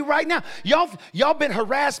to tell you right now, y'all been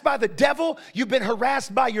harassed by the devil. You've been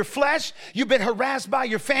harassed by your flesh. You've been harassed by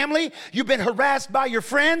your family. You've been harassed by your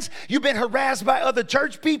friends. You've been harassed by other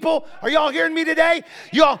church people. Are y'all hearing me today?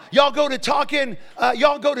 Y'all go to talking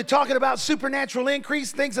about supernatural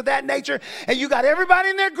increase, things of that nature, and you got everybody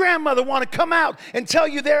and their grandmother want to come out and tell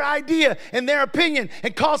you their idea and their opinion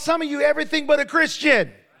and call some of you everything but a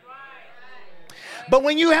Christian. But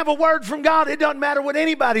when you have a word from God, it doesn't matter what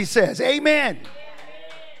anybody says. Amen.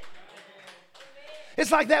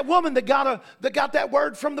 It's like that woman that got that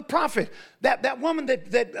word from the prophet. That woman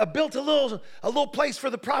that built a little place for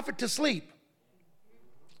the prophet to sleep.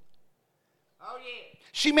 Oh, yeah.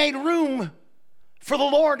 She made room for the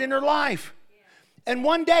Lord in her life. And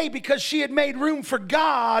one day, because she had made room for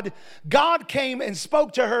God, God came and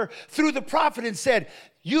spoke to her through the prophet and said,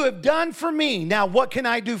 you have done for me. Now what can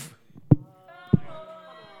I do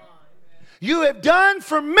You have done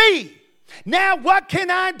for me. Now what can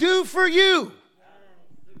I do for you?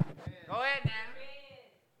 Go ahead now.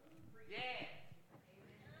 Yeah.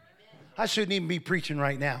 I shouldn't even be preaching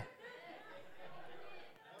right now.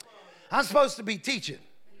 I'm supposed to be teaching.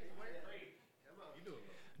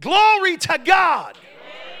 Glory to God.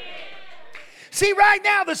 See, right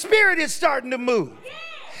now the Spirit is starting to move.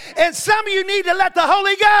 And some of you need to let the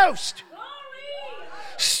Holy Ghost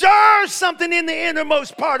stir something in the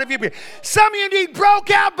innermost part of your being. Some of you need broke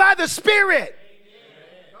out by the Spirit.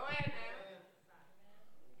 Go ahead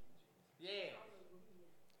now.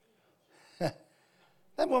 Yeah.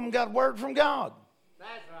 That woman got a word from God. That's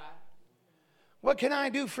right. What can I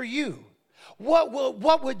do for you?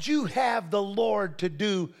 What would you have the Lord to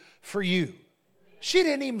do for you? She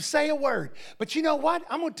didn't even say a word. But you know what?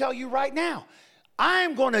 I'm going to tell you right now.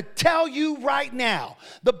 I'm going to tell you right now.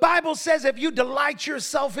 The Bible says if you delight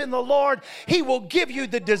yourself in the Lord, He will give you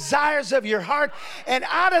the desires of your heart. And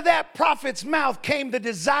out of that prophet's mouth came the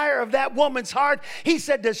desire of that woman's heart. He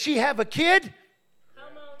said, does she have a kid?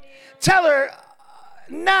 Tell her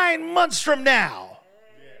 9 months from now,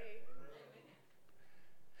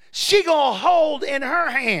 she gonna hold in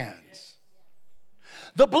her hands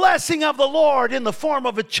the blessing of the Lord in the form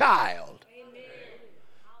of a child.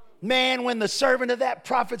 Man, when the servant of that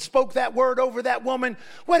prophet spoke that word over that woman,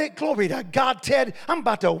 glory to God, Ted. I'm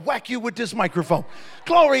about to whack you with this microphone.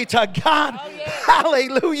 Glory to God. Oh, yeah.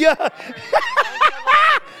 Hallelujah.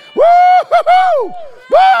 Woo!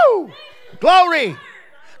 Woo! Glory.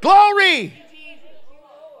 Glory.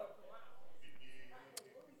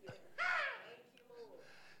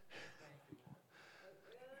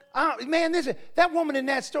 Man, that woman in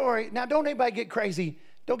that story, now don't anybody get crazy.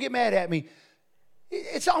 Don't get mad at me.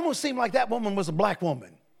 It almost seemed like that woman was a black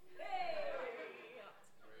woman.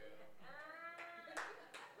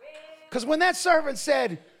 Because when that servant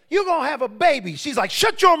said, you're going to have a baby, she's like,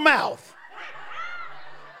 shut your mouth.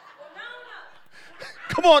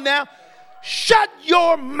 Come on now. Shut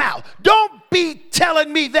your mouth. Don't be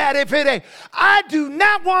telling me that if it ain't. I do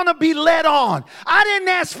not want to be led on. I didn't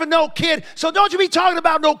ask for no kid, so don't you be talking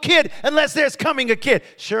about no kid unless there's coming a kid.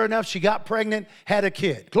 Sure enough, she got pregnant, had a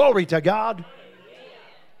kid. Glory to God.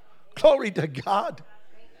 Glory to God.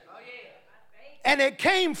 And it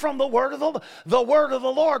came from the word of the word of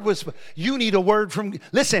the Lord was, you need a word from,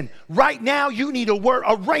 listen, right now you need a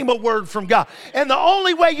rhema word from God. And the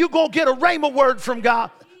only way you going to get a rhema word from God,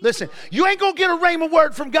 listen, you ain't going to get a rhema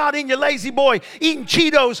word from God in your lazy boy eating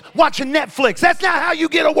Cheetos, watching Netflix. That's not how you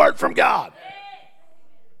get a word from God.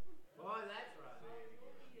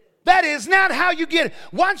 That is not how you get it.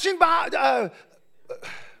 Watching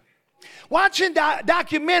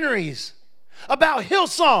documentaries about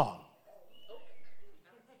Hillsong.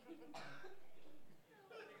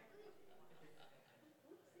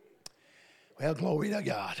 Well, glory to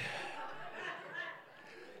God.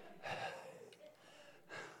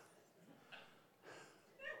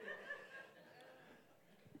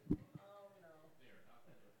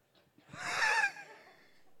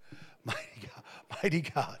 Mighty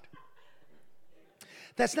God.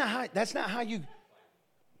 That's not how you,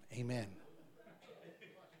 amen.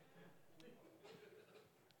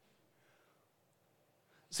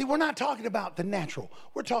 See, we're not talking about the natural.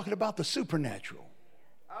 We're talking about the supernatural.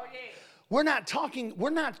 Oh, yeah. We're not talking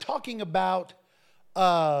about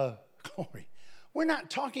glory. We're not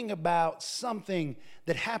talking about something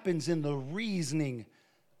that happens in the reasoning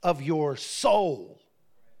of your soul.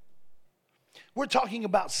 We're talking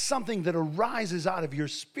about something that arises out of your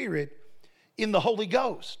spirit in the Holy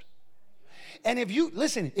Ghost. And if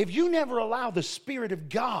you never allow the Spirit of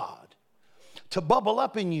God to bubble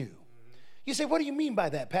up in you, you say, what do you mean by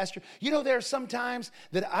that, Pastor? You know, there are some times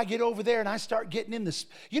that I get over there and I start getting in this.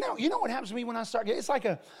 You know what happens to me when I start getting, it's like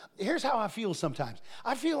here's how I feel sometimes.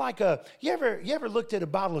 I feel like you ever looked at a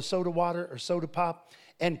bottle of soda water or soda pop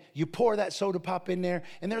and you pour that soda pop in there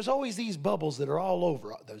and there's always these bubbles that are all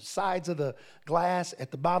over the sides of the glass at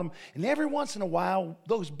the bottom. And every once in a while,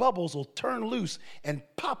 those bubbles will turn loose and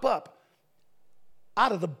pop up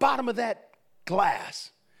out of the bottom of that glass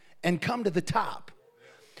and come to the top.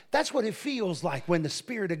 That's what it feels like when the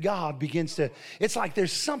Spirit of God begins to, it's like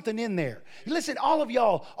there's something in there. Listen, all of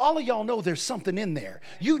y'all know there's something in there.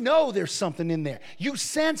 You know there's something in there. You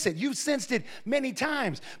sense it. You've sensed it many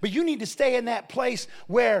times. But you need to stay in that place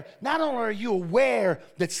where not only are you aware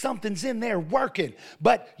that something's in there working,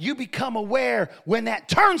 but you become aware when that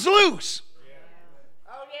turns loose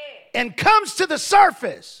and comes to the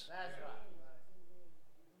surface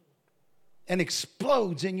and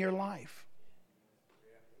explodes in your life.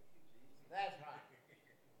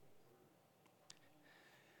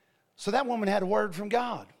 So that woman had a word from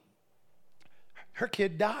God. Her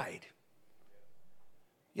kid died.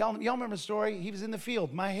 Y'all remember the story? He was in the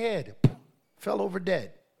field. My head fell over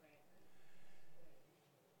dead.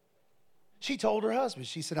 She told her husband,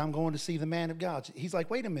 she said, I'm going to see the man of God. He's like,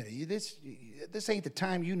 wait a minute. This ain't the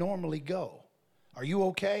time you normally go. Are you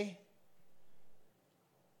okay?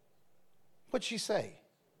 What'd she say?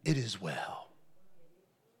 It is well.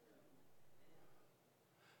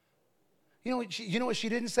 You know what she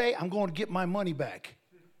didn't say? I'm going to get my money back.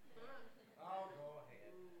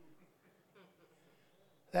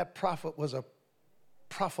 That prophet was a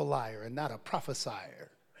prophelier and not a prophesier.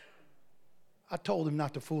 I told him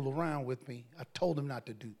not to fool around with me. I told him not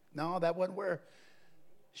to do. No, that wasn't where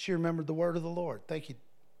she remembered the word of the Lord. Thank you.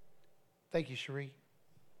 Thank you, Cherie.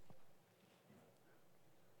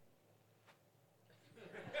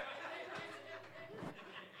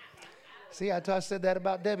 See, I said that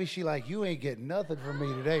about Debbie. She like, you ain't getting nothing from me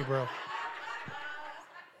today, bro.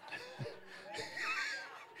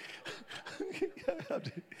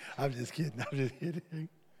 I'm just kidding. I'm just kidding.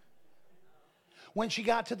 When she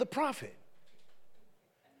got to the prophet,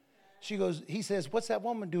 he says, what's that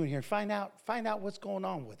woman doing here? Find out what's going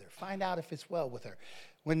on with her. Find out if it's well with her.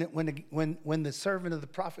 When the servant of the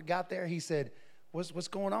prophet got there, he said, what's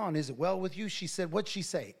going on? Is it well with you? She said, what'd she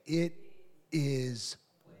say? It is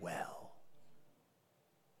well.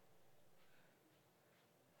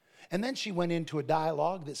 And then she went into a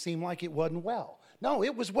dialogue that seemed like it wasn't well. No,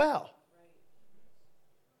 it was well.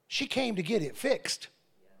 She came to get it fixed.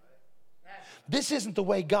 This isn't the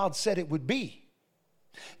way God said it would be.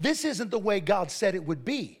 This isn't the way God said it would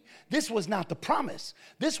be. This was not the promise.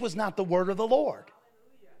 This was not the word of the Lord.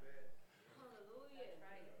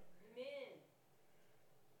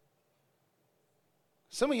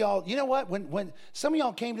 Some of y'all, you know what? When some of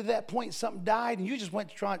y'all came to that point, something died, and you just went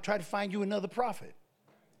to try to find you another prophet.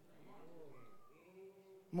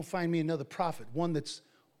 I'm going to find me another prophet, one that's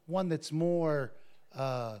more,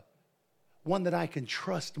 one that I can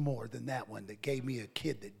trust more than that one that gave me a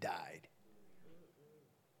kid that died.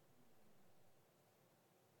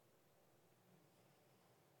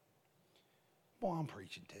 Boy, I'm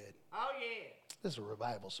preaching, Ted. Oh, yeah. This is a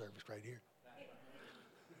revival service right here.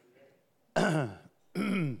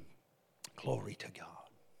 Glory to God.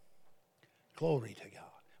 Glory to God.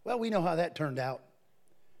 Well, we know how that turned out.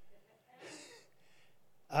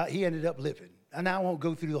 He ended up living. And I won't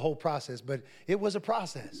go through the whole process, but it was a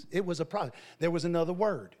process. It was a process. There was another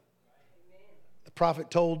word. The prophet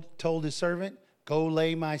told his servant, go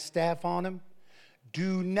lay my staff on him.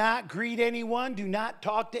 Do not greet anyone. Do not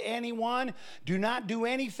talk to anyone. Do not do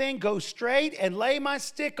anything. Go straight and lay my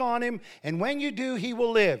stick on him. And when you do, he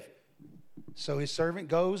will live. So his servant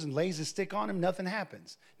goes and lays his stick on him. Nothing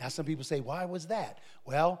happens. Now some people say, why was that?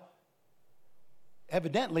 Well,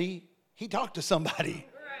 evidently, he talked to somebody.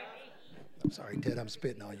 I'm sorry, Ted, I'm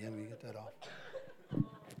spitting on you. Let me get that off.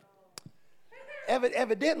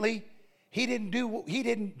 Evidently, he didn't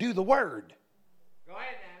do the word. Go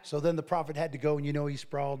ahead now. So then the prophet had to go, and he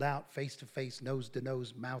sprawled out, face to face, nose to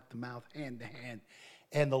nose, mouth to mouth, hand to hand,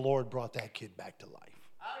 and the Lord brought that kid back to life.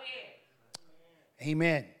 Oh, yeah.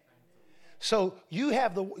 Amen. So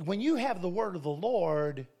when you have the word of the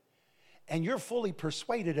Lord, and you're fully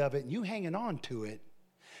persuaded of it, and you hanging on to it,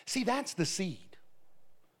 see, that's the seed.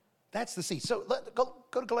 That's the seed. So go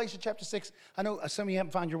to Galatians chapter 6. I know some of you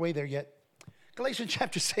haven't found your way there yet. Galatians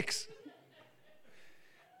chapter 6.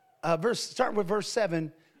 Start with verse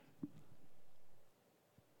 7.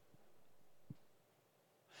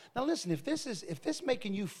 Now listen, if this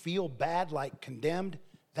making you feel bad, like condemned,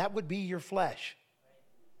 that would be your flesh.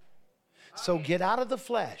 So get out of the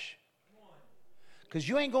flesh. Because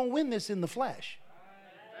you ain't going to win this in the flesh.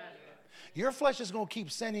 Your flesh is going to keep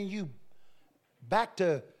sending you back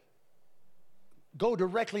to go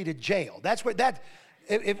directly to jail. That's what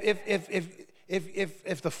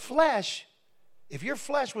if the flesh, if your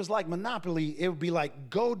flesh was like Monopoly, it would be like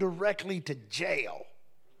go directly to jail.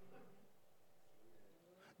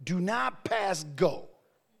 Do not pass go.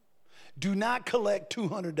 Do not collect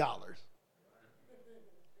 $200.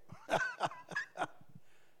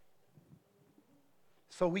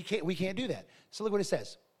 So we can't do that. So look what it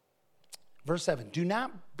says. Verse 7. Do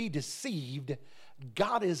not be deceived.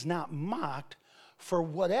 God is not mocked. For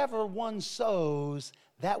whatever one sows,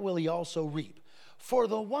 that will he also reap. For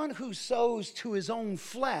the one who sows to his own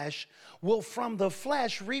flesh will from the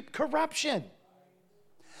flesh reap corruption.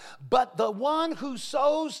 But the one who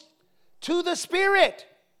sows to the Spirit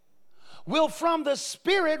will from the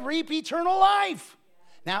Spirit reap eternal life.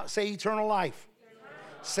 Now say eternal life.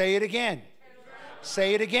 Say it again.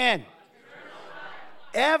 Say it again.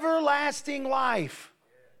 Everlasting life.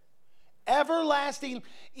 Everlasting,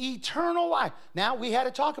 eternal life. Now, we had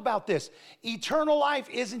to talk about this. Eternal life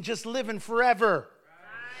isn't just living forever.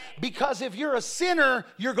 Because if you're a sinner,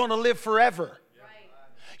 you're going to live forever.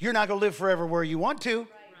 You're not going to live forever where you want to.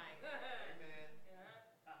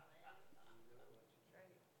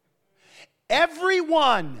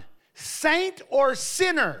 Everyone, saint or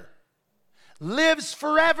sinner, lives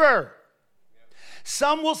forever.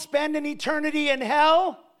 Some will spend an eternity in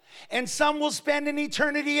hell, and some will spend an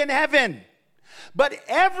eternity in heaven. But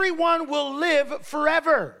everyone will live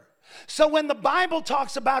forever. So when the Bible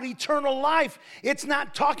talks about eternal life, it's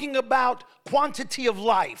not talking about quantity of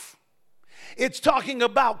life. It's talking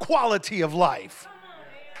about quality of life.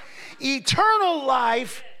 Eternal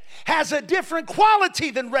life has a different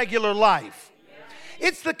quality than regular life.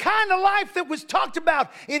 It's the kind of life that was talked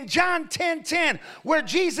about in John 10:10, where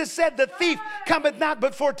Jesus said, the thief cometh not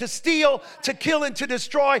but for to steal, to kill, and to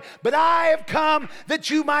destroy. But I have come that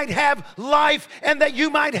you might have life, and that you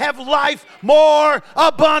might have life more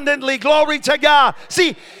abundantly. Glory to God.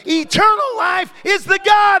 See, eternal life is the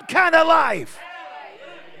God kind of life.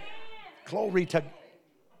 Glory to God.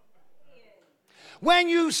 When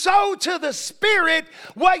you sow to the Spirit,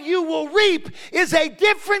 what you will reap is a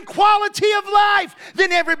different quality of life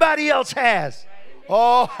than everybody else has.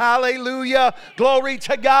 Oh, hallelujah. Glory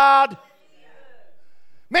to God.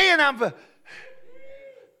 Man,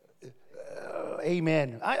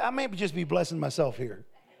 amen. I may just be blessing myself here.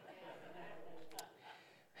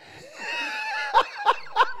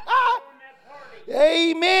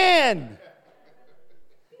 Amen.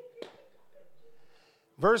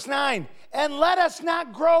 Verse 9. And let us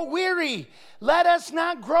not grow weary. Let us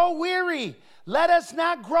not grow weary. Let us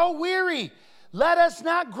not grow weary. Let us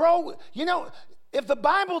not grow. You know, if the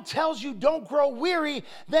Bible tells you don't grow weary,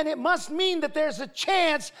 then it must mean that there's a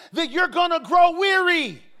chance that you're going to grow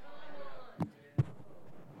weary.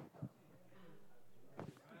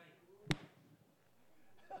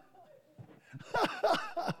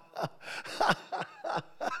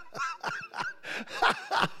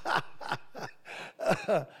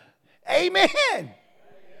 Amen.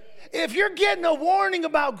 If you're getting a warning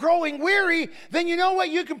about growing weary, then you know what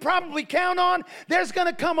you can probably count on? There's going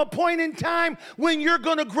to come a point in time when you're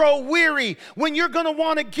going to grow weary, when you're going to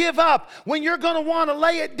want to give up, when you're going to want to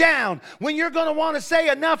lay it down, when you're going to want to say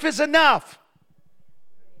enough is enough.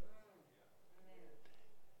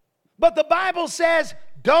 But the Bible says,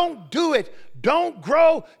 don't do it. Don't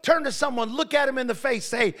grow. Turn to someone, look at him in the face,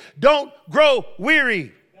 say, don't grow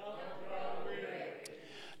weary.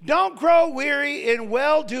 Don't grow weary in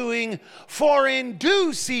well-doing, for in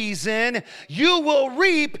due season you will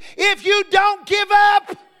reap if you don't give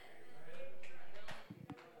up.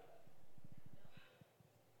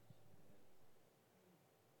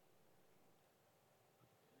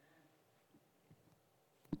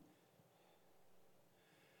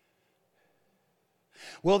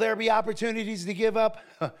 Will there be opportunities to give up?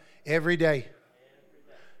 Every day.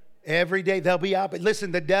 Every day there'll be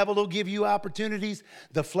listen, the devil will give you opportunities.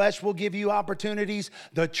 The flesh will give you opportunities.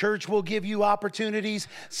 The church will give you opportunities.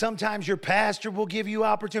 Sometimes your pastor will give you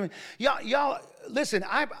opportunities. Y'all listen,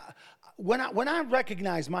 when I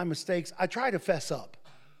recognize my mistakes, I try to fess up.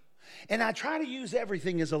 And I try to use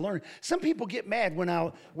everything as a learning. Some people get mad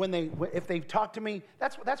if they talk to me.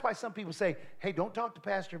 That's why some people say, hey, don't talk to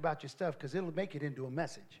pastor about your stuff because it'll make it into a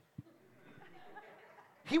message.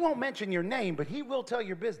 He won't mention your name, but he will tell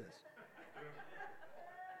your business.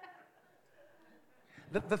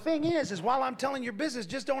 The thing is while I'm telling your business,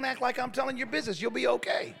 just don't act like I'm telling your business. You'll be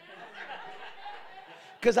okay.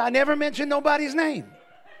 Because I never mention nobody's name.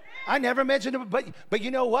 I never mentioned it, but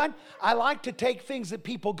you know what? I like to take things that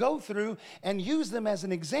people go through and use them as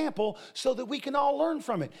an example so that we can all learn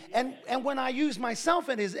from it. And when I use myself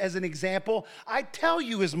as an example, I tell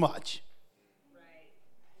you as much.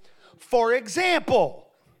 For example,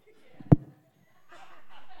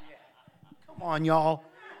 come on, y'all.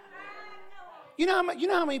 You know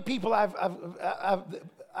how many people I've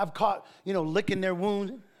caught, licking their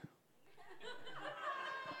wounds.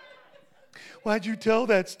 Why'd you tell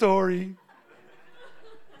that story?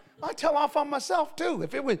 I tell off on myself too.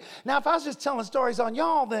 If I was just telling stories on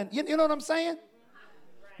y'all, then you know what I'm saying?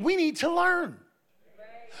 We need to learn.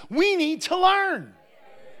 We need to learn.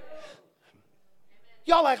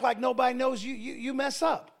 Y'all act like nobody knows you mess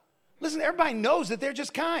up. Listen, everybody knows that they're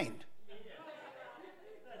just kind.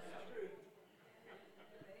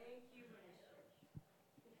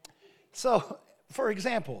 So, for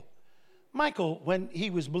example, Michael, when he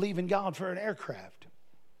was believing God for an aircraft.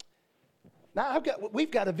 Now,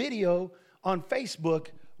 we've got a video on Facebook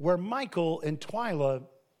where Michael and Twyla,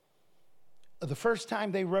 the first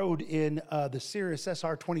time they rode in the Cirrus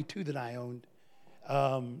SR-22 that I owned,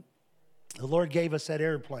 the Lord gave us that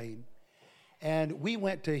airplane, and we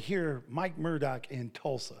went to hear Mike Murdoch in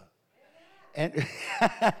Tulsa. And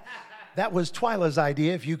that was Twyla's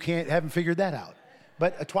idea, if you haven't figured that out.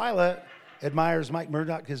 But Twyla admires Mike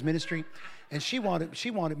Murdoch, his ministry. And she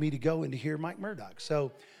wanted me to go and to hear Mike Murdoch.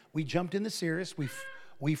 So we jumped in the Cirrus.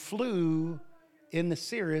 We flew in the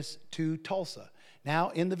Cirrus to Tulsa. Now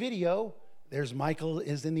in the video, there's Michael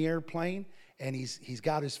is in the airplane, and he's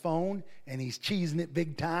got his phone, and he's cheesing it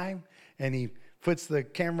big time, and he puts the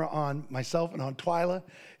camera on myself and on Twyla,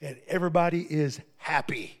 and everybody is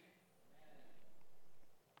happy.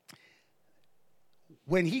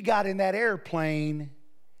 When he got in that airplane,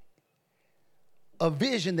 a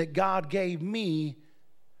vision that God gave me.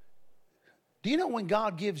 Do you know when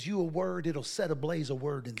God gives you a word, it'll set ablaze a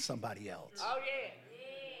word in somebody else? Oh, yeah.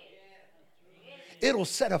 It'll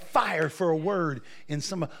set a fire for a word in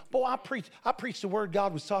somebody. Boy, I preached the word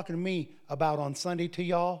God was talking to me about on Sunday to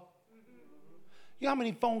y'all. You know how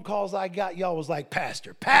many phone calls I got? Y'all was like,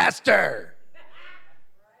 Pastor, Pastor,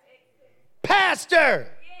 Pastor.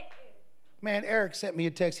 Man, Eric sent me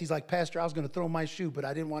a text. He's like, Pastor, I was going to throw my shoe, but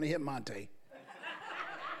I didn't want to hit Monte.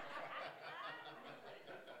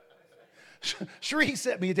 Sheree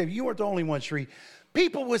sent me a text. You weren't the only one, Sheree.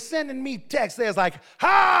 People were sending me texts. They was like,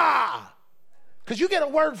 ha! Because you get a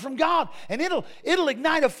word from God, and it'll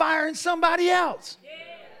ignite a fire in somebody else.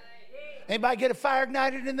 Anybody get a fire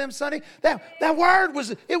ignited in them Sunday? That word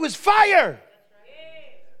was fire.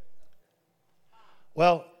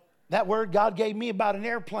 Well, that word God gave me about an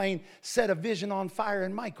airplane set a vision on fire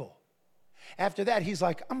in Michael. After that, he's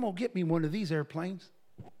like, I'm going to get me one of these airplanes.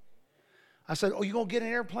 I said, oh, you going to get an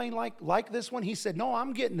airplane like this one? He said, no,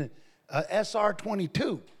 I'm getting a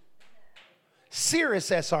SR-22. Cirrus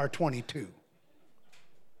SR-22.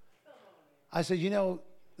 I said, you know,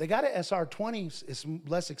 they got an SR-20. It's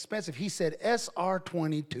less expensive. He said,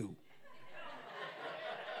 SR-22.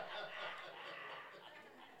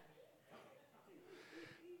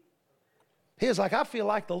 He was like, I feel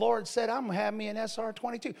like the Lord said I'm going to have me an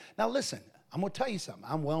SR-22. Now, listen, I'm going to tell you something.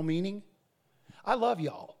 I'm well-meaning. I love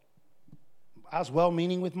y'all. I was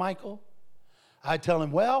well-meaning with Michael. I'd tell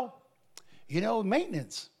him, well, you know,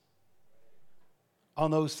 maintenance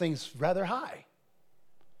on those things rather high.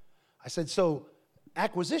 I said, so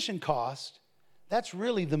acquisition cost, that's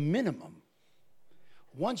really the minimum.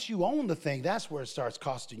 Once you own the thing, that's where it starts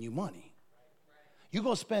costing you money. You're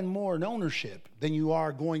going to spend more in ownership than you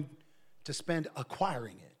are going to spend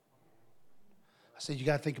acquiring it. I said, you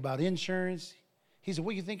got to think about insurance. He said,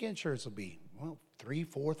 what do you think insurance will be? Well,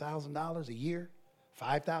 $3,000, $4,000 a year,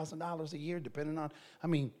 $5,000 a year, depending on,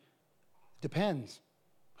 depends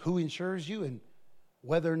who insures you and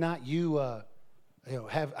whether or not you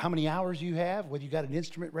have, how many hours you have, whether you got an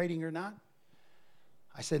instrument rating or not.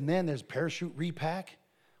 I said, and then there's parachute repack.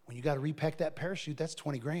 When you got to repack that parachute, that's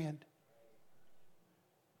 20 grand.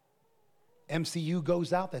 MCU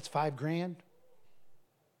goes out, that's 5 grand.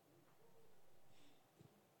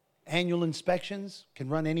 Annual inspections can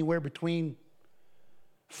run anywhere between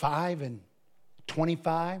 5 and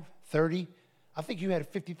 25, 30. I think you had a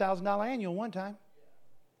 $50,000 annual one time.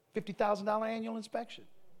 $50,000 annual inspection.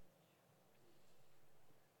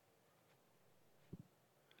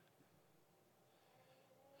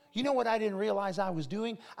 You know what I didn't realize I was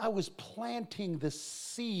doing? I was planting the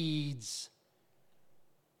seeds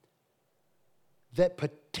that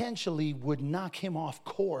potentially would knock him off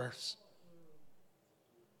course.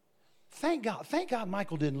 Thank God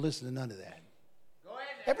Michael didn't listen to none of that.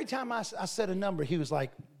 Every time I said a number, he was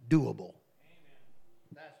like, doable.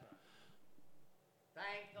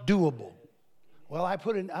 Doable. Well,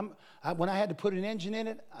 when I had to put an engine in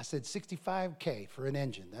it, I said $65K for an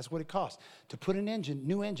engine. That's what it costs to put an engine,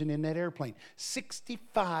 new engine in that airplane.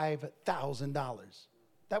 $65,000.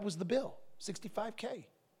 That was the bill, $65K.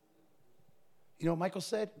 You know what Michael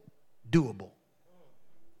said? Doable.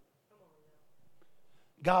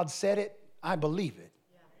 God said it, I believe it.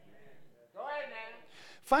 Go ahead now.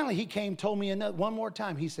 Finally, he came, told me one more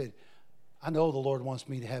time. He said, I know the Lord wants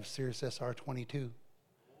me to have Cirrus SR-22.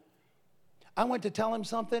 I went to tell him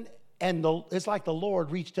something, and it's like the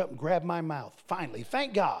Lord reached up and grabbed my mouth. Finally,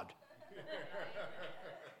 thank God.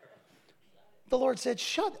 The Lord said,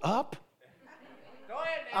 shut up.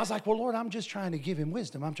 I was like, well, Lord, I'm just trying to give him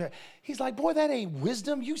wisdom. He's like, boy, that ain't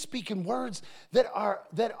wisdom. You speaking words that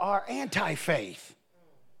are anti-faith.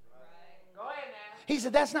 Go ahead now. He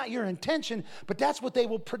said, that's not your intention, but that's what they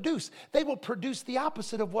will produce. They will produce the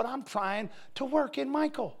opposite of what I'm trying to work in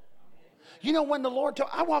Michael. You know, when the Lord told,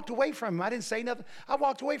 I walked away from him. I didn't say nothing. I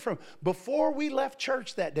walked away from him. Before we left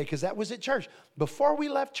church that day, because that was at church. Before we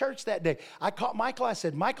left church that day, I called Michael. I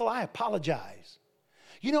said, Michael, I apologize.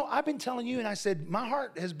 You know, I've been telling you, and I said, my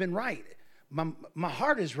heart has been right. My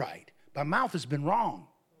heart is right. My mouth has been wrong.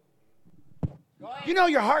 You know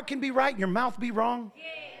your heart can be right and your mouth be wrong? Yeah.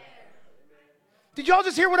 Did y'all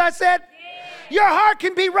just hear what I said? Yeah. Your heart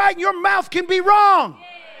can be right and your mouth can be wrong.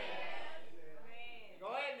 Go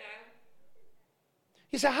ahead now.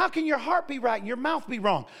 You say, how can your heart be right and your mouth be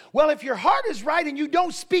wrong? Well, if your heart is right and you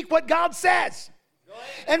don't speak what God says.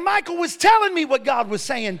 And Michael was telling me what God was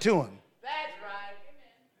saying to him. That's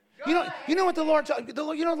right. You know what the Lord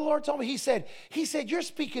told me? He said, you're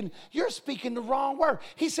speaking the wrong word.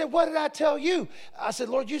 He said, what did I tell you? I said,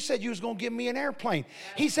 Lord, you said you was going to give me an airplane.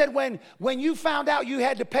 He said, when you found out you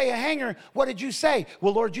had to pay a hangar, what did you say?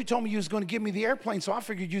 Well, Lord, you told me you was going to give me the airplane, so I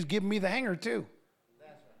figured you was giving me the hangar too.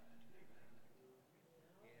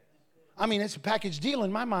 I mean, it's a package deal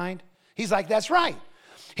in my mind. He's like, that's right.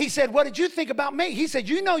 He said, what did you think about me? He said,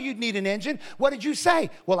 you know you'd need an engine. What did you say?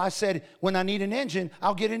 Well, I said, when I need an engine,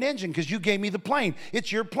 I'll get an engine because you gave me the plane.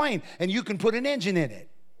 It's your plane, and you can put an engine in it.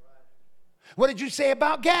 What did you say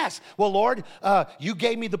about gas? Well, Lord, you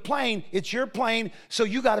gave me the plane. It's your plane, so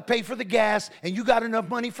you got to pay for the gas, and you got enough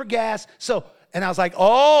money for gas. And I was like,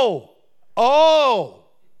 oh.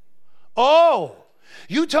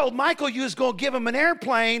 You told Michael you was going to give him an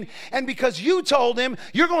airplane, and because you told him,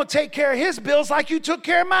 you're going to take care of his bills like you took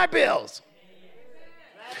care of my bills.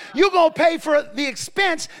 You're going to pay for the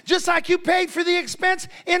expense just like you paid for the expense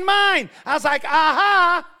in mine. I was like,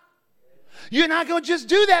 aha. You're not going to just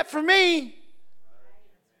do that for me.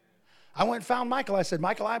 I went and found Michael. I said,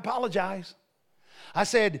 Michael, I apologize. I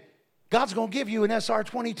said, God's going to give you an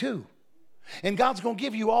SR-22. And God's going to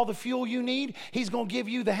give you all the fuel you need. He's going to give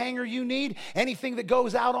you the hangar you need. Anything that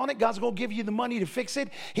goes out on it, God's going to give you the money to fix it.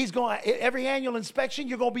 Every annual inspection,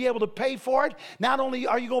 you're going to be able to pay for it. Not only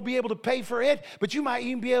are you going to be able to pay for it, but you might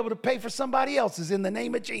even be able to pay for somebody else's in the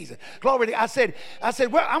name of Jesus. Glory to God. I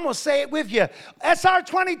said, well, I'm going to say it with you.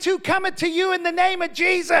 SR-22 coming to you in the name of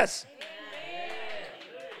Jesus. Amen.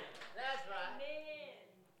 That's right.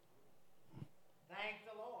 Thank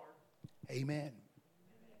the Lord. Amen.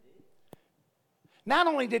 Not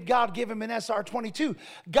only did God give him an SR-22,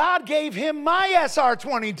 God gave him my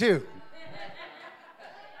SR-22.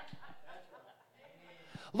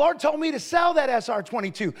 Lord told me to sell that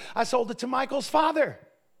SR-22. I sold it to Michael's father.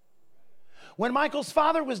 When Michael's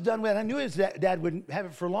father was done with it, I knew his dad wouldn't have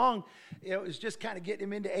it for long. It was just kind of getting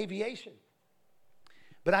him into aviation.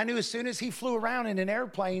 But I knew as soon as he flew around in an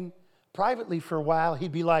airplane privately for a while,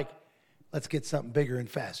 he'd be like, let's get something bigger and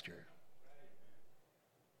faster.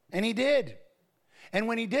 And he did. And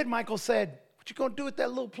when he did, Michael said, what you going to do with that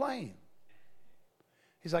little plane?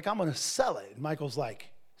 He's like, I'm going to sell it. And Michael's like,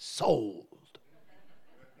 sold.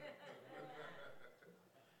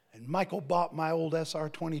 And Michael bought my old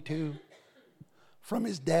SR-22 from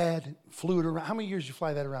his dad, flew it around. How many years did you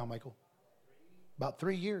fly that around, Michael? About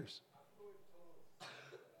 3 years.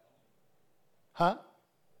 Huh?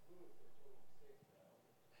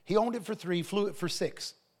 He owned it for 3, flew it for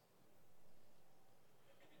 6.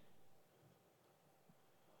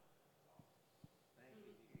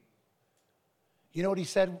 You know what he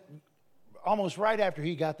said almost right after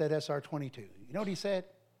he got that SR-22? You know what he said?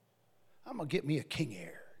 I'm going to get me a King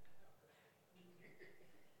Air.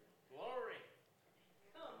 Glory.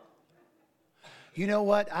 You know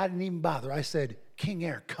what? I didn't even bother. I said, King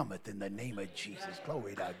Air cometh in the name of Jesus.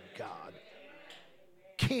 Glory to God.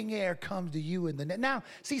 King Air comes to you in the name. Now,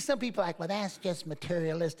 see, some people are like, well, that's just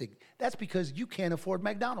materialistic. That's because you can't afford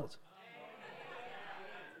McDonald's.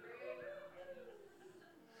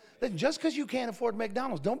 Listen, just because you can't afford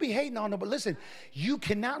McDonald's, don't be hating on them. But listen, you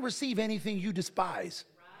cannot receive anything you despise.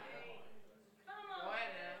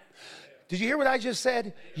 Did you hear what I just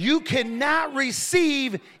said? You cannot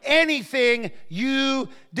receive anything you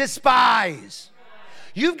despise.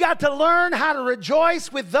 You've got to learn how to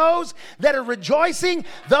rejoice with those that are rejoicing,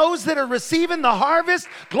 those that are receiving the harvest.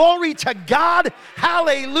 Glory to God.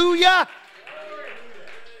 Hallelujah.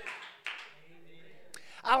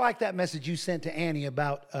 I like that message you sent to Annie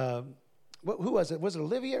about, who was it? Was it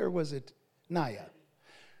Olivia or was it Naya?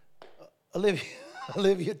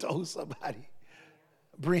 Olivia told somebody.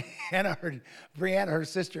 Brianna, her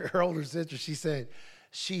sister, her older sister,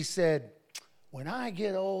 she said, when I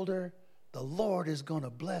get older, the Lord is going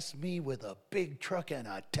to bless me with a big truck and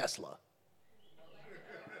a Tesla.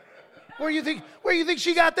 Where do you think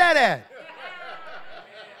she got that at?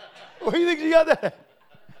 Where do you think she got that at?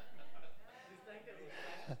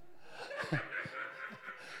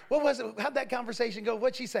 What was it? How'd that conversation go?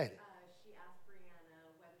 What'd she say? She asked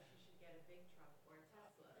Brianna whether she should get a big truck or a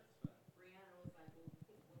Tesla. Brianna was like, well,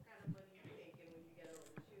 what kind of money are you making when you get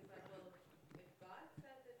older? She was like, well, if God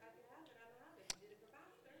said that I could have it, I would have it. He did it for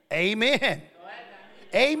Pastor. Amen.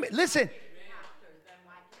 Amen. Listen,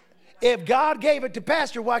 if God gave it to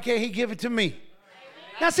Pastor, why can't he give it to me?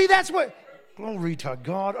 Now, see, that's what, glory to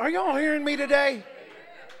God. Are y'all hearing me today?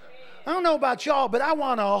 I don't know about y'all, but I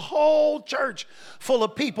want a whole church full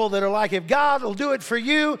of people that are like, if God will do it for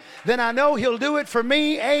you, then I know he'll do it for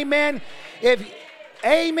me. Amen.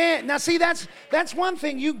 Amen. Now see, that's one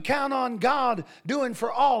thing you can count on God doing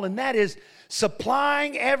for all, and that is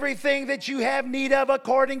supplying everything that you have need of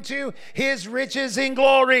according to his riches in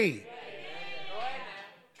glory.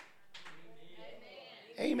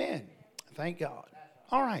 Amen. Thank God.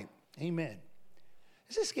 All right. Amen.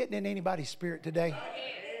 Is this getting in anybody's spirit today?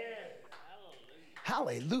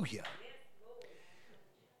 Hallelujah.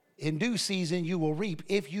 In due season you will reap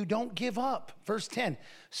if you don't give up. Verse 10.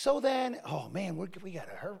 So then, oh man, we got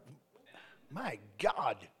to hurt. My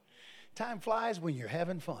God. Time flies when you're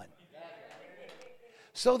having fun.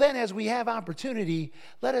 So then, as we have opportunity,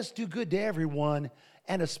 let us do good to everyone,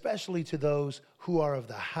 and especially to those who are of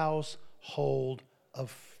the household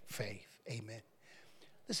of faith. Amen.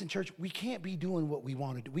 Listen, church, we can't be doing what we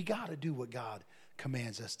want to do. We got to do what God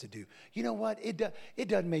commands us to do. You know what? It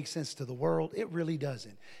doesn't make sense to the world. It really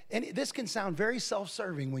doesn't. And this can sound very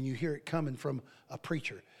self-serving when you hear it coming from a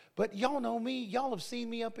preacher. But y'all know me. Y'all have seen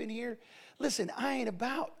me up in here. Listen, I ain't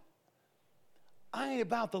about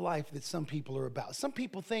the life that some people are about. Some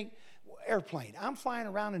people think, airplane. I'm flying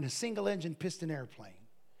around in a single-engine piston airplane.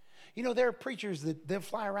 You know, there are preachers that they'll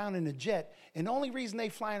fly around in a jet, and the only reason they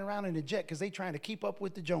flying around in a jet because they trying to keep up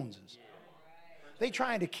with the Joneses. They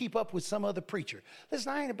trying to keep up with some other preacher.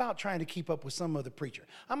 Listen, I ain't about trying to keep up with some other preacher.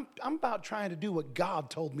 I'm about trying to do what God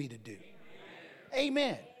told me to do.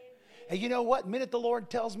 Amen. And you know what? The minute the Lord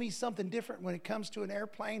tells me something different when it comes to an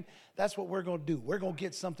airplane, that's what we're going to do. We're going to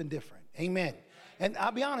get something different. Amen. And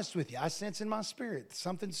I'll be honest with you. I sense in my spirit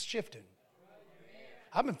something's shifting.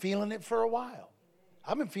 I've been feeling it for a while.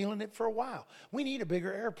 We need a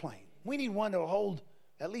bigger airplane. We need one to hold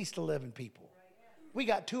at least 11 people. We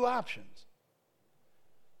got two options.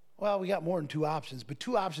 Well, we got more than two options, but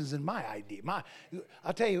two options in my idea.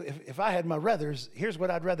 I'll tell you, if I had my ruthers, here's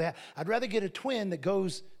what I'd rather have. I'd rather get a twin that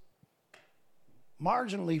goes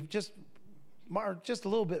marginally, just a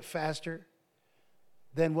little bit faster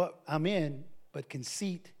than what I'm in, but can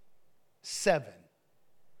seat 7.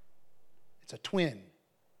 It's a twin.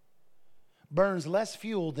 Burns less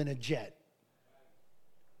fuel than a jet.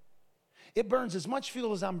 It burns as much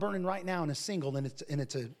fuel as I'm burning right now in a single, and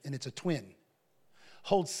it's a twin.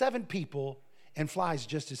 Holds 7 people and flies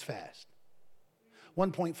just as fast.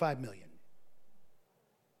 1.5 million.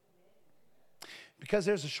 Because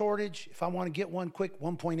there's a shortage, if I want to get one quick,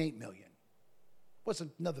 1.8 million. What's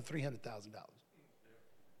another $300,000?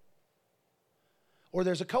 Or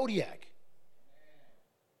there's a Kodiak,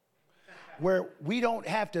 where we don't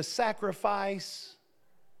have to sacrifice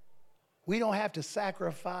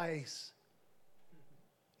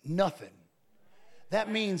nothing. That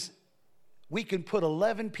means we can put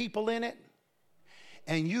 11 people in it,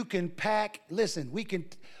 and you can pack, listen, we can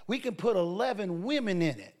put 11 women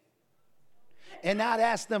in it and not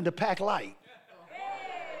ask them to pack light.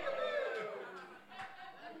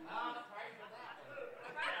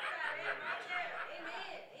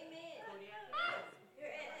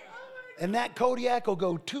 And that Kodiak will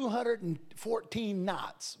go 214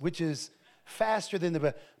 knots, which is faster than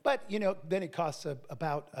but you know, then it costs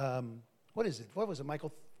about, what is it? What was it,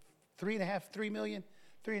 Michael? 3.5 million?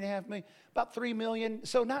 About 3 million.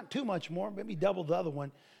 So not too much more, maybe double the other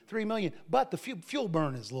one, 3 million. But the fuel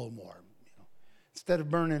burn is a little more. You know, instead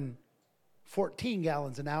of burning 14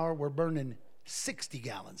 gallons an hour, we're burning 60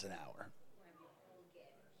 gallons an hour.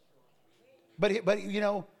 But you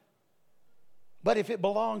know, but if it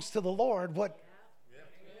belongs to the Lord, what?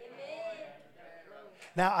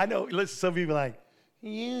 Now, I know, listen, some people are like,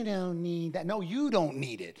 you don't need that. No, you don't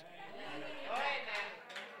need it.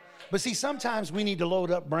 But see, sometimes we need to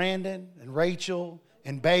load up Brandon and Rachel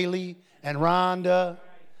and Bailey and Rhonda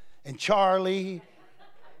and Charlie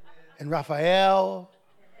and Raphael,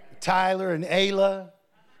 and Tyler and Ayla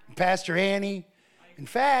and Pastor Annie. In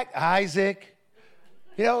fact, Isaac.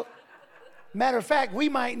 You know, matter of fact, we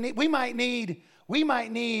might need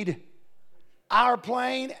our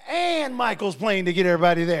plane and Michael's plane to get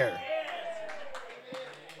everybody there.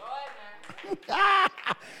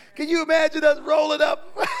 Can you imagine us rolling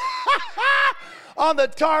up on the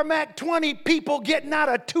tarmac, 20 people getting out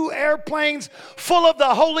of 2 airplanes full of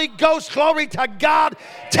the Holy Ghost, glory to God,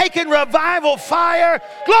 taking revival fire,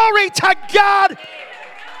 glory to God.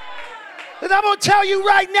 And I'm going to tell you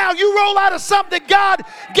right now, you roll out of something that God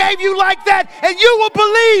gave you like that, and you will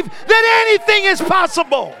believe that anything is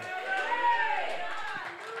possible.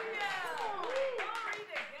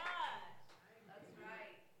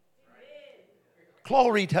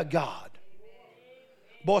 Glory to God.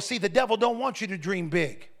 Boy, see, the devil don't want you to dream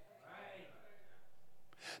big.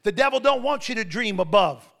 The devil don't want you to dream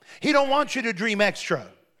above. He don't want you to dream extra. Come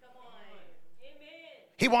on. Amen.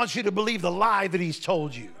 He wants you to believe the lie that he's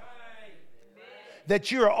told you.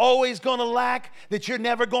 That you're always going to lack, that you're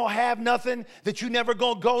never going to have nothing, that you're never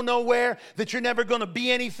going to go nowhere, that you're never going to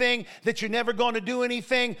be anything, that you're never going to do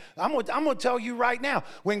anything. I'm going to tell you right now,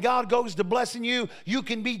 when God goes to blessing you, you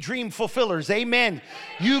can be dream fulfillers. Amen.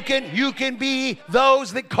 You can be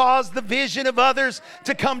those that cause the vision of others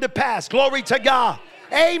to come to pass. Glory to God.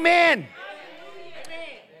 Amen. Boy,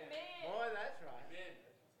 that's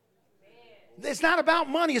right. It's not about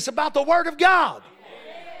money. It's about the Word of God.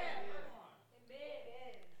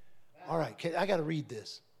 All right, I got to read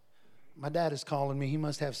this. My dad is calling me. He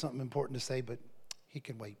must have something important to say, but he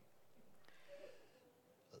can wait.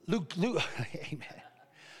 Luke, amen.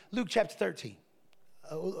 Luke chapter 13.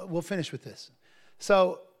 We'll finish with this.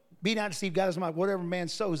 So, be not deceived, God is not. Whatever man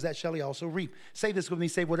sows, that shall he also reap. Say this with me.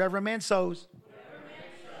 Say, whatever a man sows,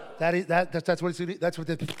 that's what he's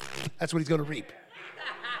going to reap.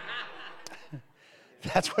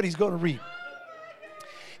 That's what he's going to reap.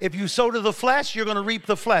 If you sow to the flesh, you're going to reap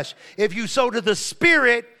the flesh. If you sow to the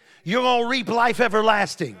Spirit, you're going to reap life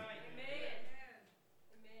everlasting.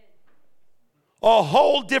 A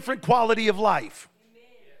whole different quality of life.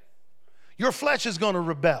 Your flesh is going to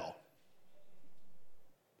rebel.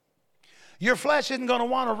 Your flesh isn't going to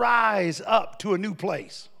want to rise up to a new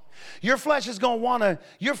place. Your flesh is going to want to,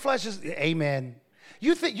 amen. Do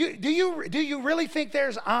you really think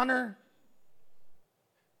there's honor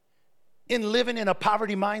in living in a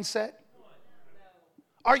poverty mindset?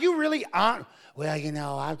 Are you really on? Well,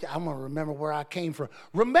 I'm going to remember where I came from.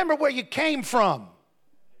 Remember where you came from.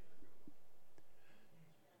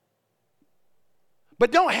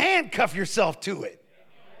 But don't handcuff yourself to it.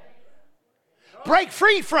 Break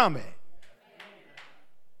free from it.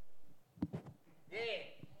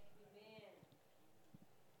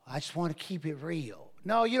 I just want to keep it real.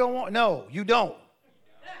 No, you don't want. No, you don't.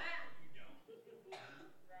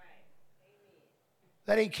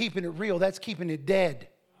 That ain't keeping it real. That's keeping it dead.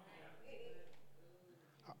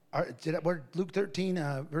 Luke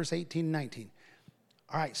 13, verse 18 and 19.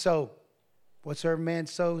 All right, so whatsoever man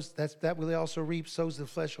sows, that will he also reap. Sows to the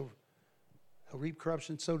flesh, he'll reap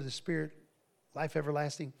corruption. Sow to the Spirit, life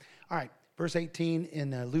everlasting. All right, verse 18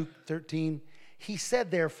 in Luke 13. He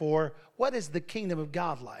said, therefore, what is the kingdom of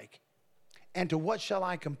God like? And to what shall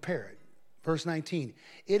I compare it? Verse 19,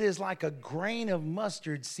 it is like a grain of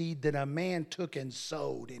mustard seed that a man took and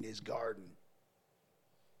sowed in his garden.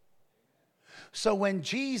 So when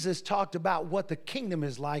Jesus talked about what the kingdom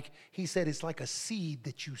is like, he said it's like a seed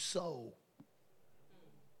that you sow.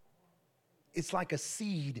 It's like a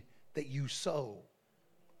seed that you sow.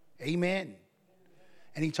 Amen.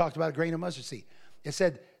 And he talked about a grain of mustard seed. It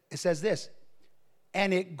says this,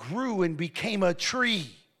 and it grew and became a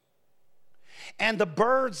tree. And the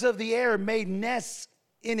birds of the air made nests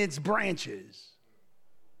in its branches.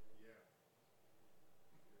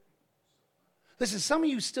 Listen, some of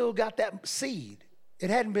you still got that seed.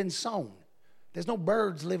 It hadn't been sown. There's no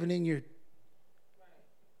birds living in your...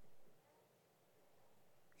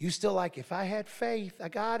 You still like, if I had faith, I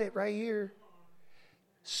got it right here.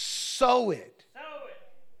 Sow it.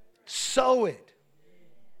 Sow it.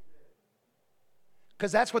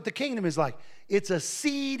 Because that's what the kingdom is like. It's a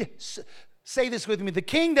seed. Say this with me. The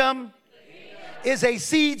kingdom is a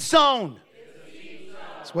seed sown.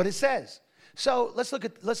 That's what it says. So let's look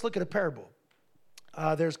at a parable.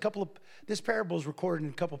 There's a couple of, this parable is recorded in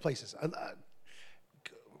a couple of places. Maybe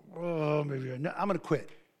I'm going to quit.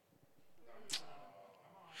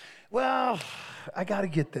 Well, I got to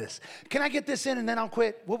get this. Can I get this in and then I'll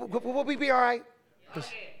quit? Will we be all right?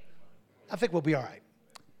 I think we'll be all right.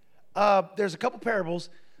 There's a couple parables.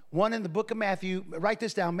 One in the book of Matthew. Write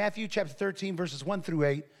this down. Matthew chapter 13, verses 1 through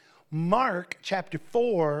 8. Mark chapter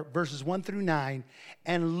 4, verses 1 through 9.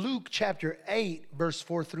 And Luke chapter 8, verse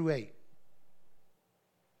 4 through 8.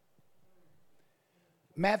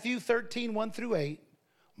 Matthew 13, 1 through 8.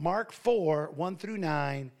 Mark 4, 1 through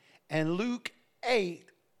 9. And Luke 8,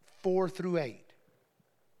 4 through 8.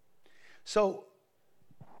 So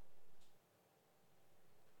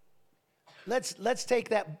let's take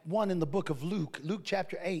that one in the book of Luke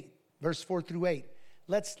chapter 8, verse 4 through 8.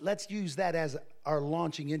 Let's use that as our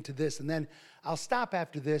launching into this, and then I'll stop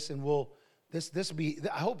after this, and this will be.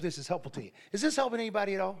 I hope this is helpful to you. Is this helping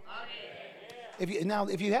anybody at all?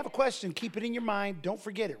 If you have a question, keep it in your mind. Don't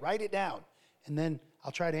forget it. Write it down, and then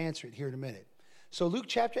I'll try to answer it here in a minute. So Luke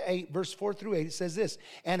chapter 8, verse 4 through 8, it says this,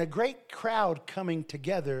 and a great crowd coming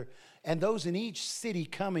together, and those in each city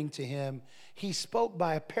coming to him, he spoke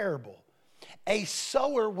by a parable. A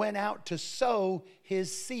sower went out to sow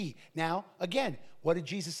his seed. Now, again, What did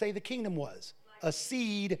Jesus say the kingdom was? A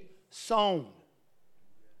seed sown.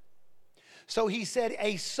 So he said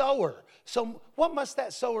a sower. So what must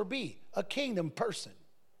that sower be? A kingdom person.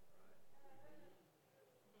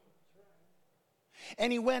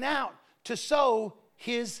 And he went out to sow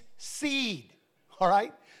his seed. All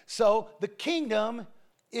right? So the kingdom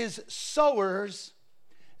is sowers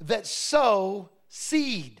that sow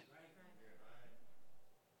seed.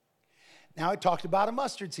 Now I talked about a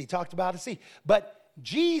mustard seed, talked about a seed. But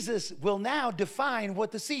Jesus will now define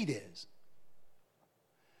what the seed is.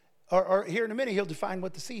 Or here in a minute, he'll define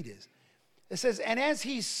what the seed is. It says, and as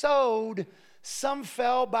he sowed, some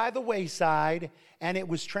fell by the wayside, and it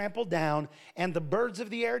was trampled down, and the birds of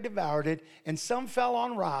the air devoured it, and some fell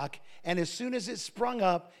on rock, and as soon as it sprung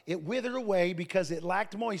up, it withered away because it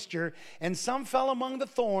lacked moisture, and some fell among the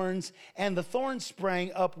thorns, and the thorns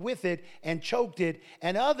sprang up with it and choked it,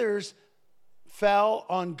 and others fell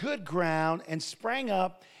on good ground and sprang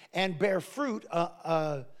up and bare fruit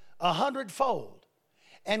 100-fold.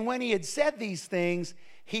 And when he had said these things,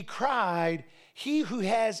 he cried, he who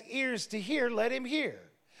has ears to hear, let him hear.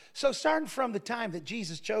 So starting from the time that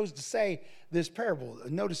Jesus chose to say this parable,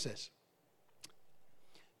 notice this.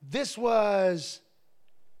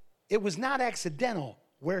 It was not accidental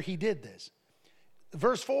where he did this.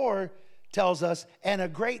 Verse 4 tells us, and a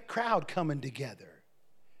great crowd coming together,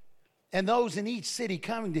 and those in each city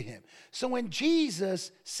coming to him. So when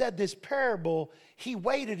Jesus said this parable, he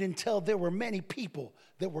waited until there were many people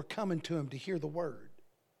that were coming to him to hear the word.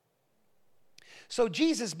 So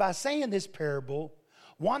Jesus, by saying this parable,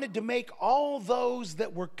 wanted to make all those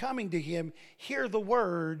that were coming to him hear the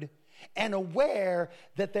word and aware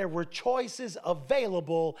that there were choices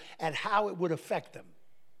available at how it would affect them.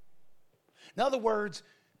 In other words,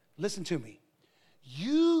 listen to me.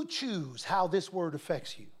 You choose how this word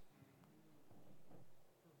affects you.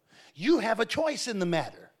 You have a choice in the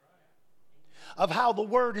matter of how the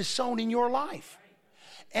word is sown in your life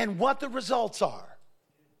and what the results are.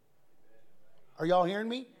 Are y'all hearing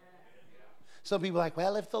me? Some people are like,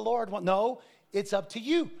 well, if the Lord wants. No, it's up to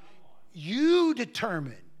you. You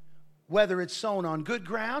determine whether it's sown on good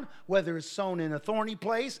ground, whether it's sown in a thorny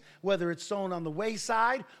place, whether it's sown on the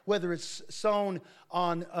wayside, whether it's sown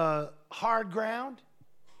on hard ground.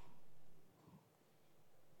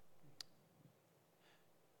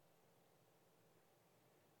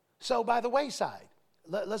 So by the wayside,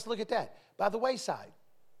 let's look at that. By the wayside,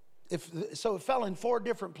 so it fell in 4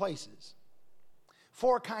 different places.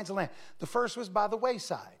 4 kinds of land. The first was by the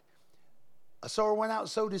wayside. A sower went out and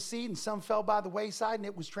sowed his seed, and some fell by the wayside, and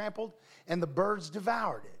it was trampled, and the birds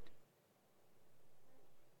devoured it.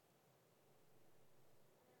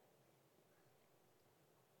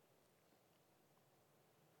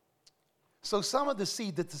 So some of the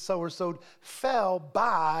seed that the sower sowed fell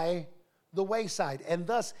by the wayside, and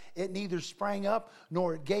thus it neither sprang up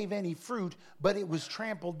nor it gave any fruit, but it was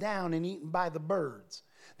trampled down and eaten by the birds.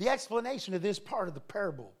 The explanation of this part of the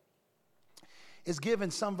parable is given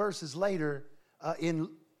some verses later in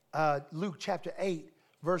Luke chapter 8,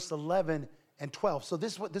 verse 11 and 12. So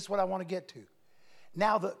this is what I want to get to.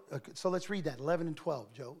 Now, so let's read that, 11 and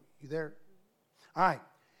 12. Joe, you there? All right.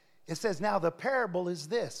 It says, now the parable is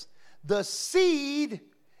this. The seed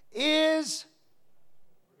is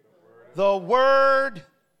the word.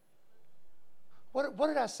 What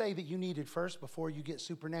did I say that you needed first before you get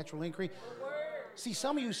supernatural increase? See,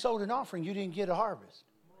 some of you sowed an offering, you didn't get a harvest.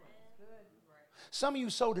 Some of you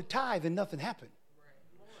sowed a tithe and nothing happened.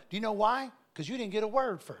 Do you know why? Because you didn't get a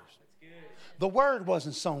word first. The word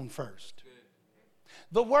wasn't sown first.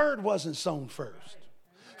 The word wasn't sown first.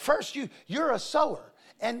 First, you're a sower.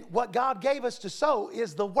 And what God gave us to sow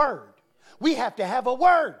is the word. We have to have a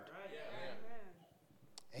word.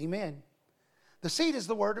 Amen. The seed is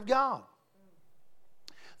the word of God.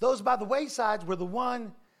 Those by the waysides were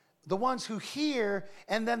the ones who hear,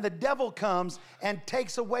 and then the devil comes and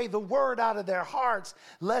takes away the word out of their hearts,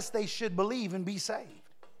 lest they should believe and be saved.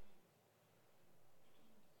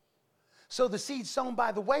 So the seed sown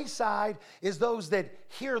by the wayside is those that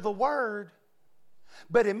hear the word,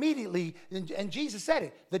 but immediately, and Jesus said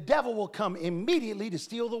it, the devil will come immediately to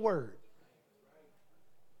steal the word.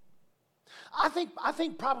 I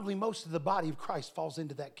think probably most of the body of Christ falls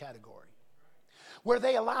into that category, where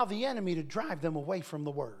they allow the enemy to drive them away from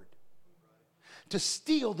the word, to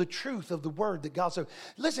steal the truth of the word that God said.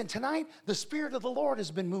 Listen, tonight, the Spirit of the Lord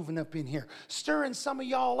has been moving up in here, stirring some of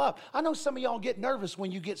y'all up. I know some of y'all get nervous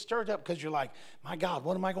when you get stirred up because you're like, my God,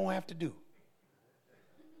 what am I going to have to do?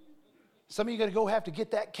 Some of you got to have to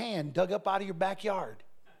get that can dug up out of your backyard.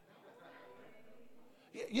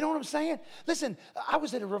 You know what I'm saying? Listen, I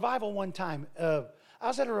was at a revival one time. I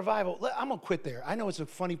was at a revival. I'm going to quit there. I know it's a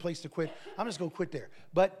funny place to quit. I'm just going to quit there.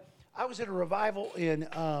 But I was at a revival in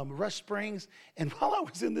Rush Springs. And while I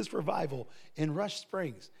was in this revival in Rush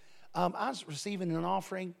Springs, I was receiving an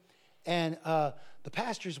offering. And the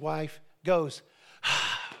pastor's wife goes,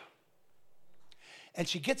 and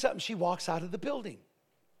she gets up and she walks out of the building.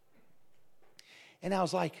 And I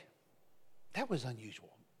was like, that was unusual.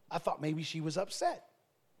 I thought maybe she was upset.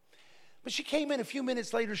 But she came in a few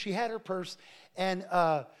minutes later. She had her purse, and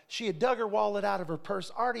she had dug her wallet out of her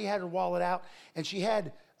purse, already had her wallet out, and she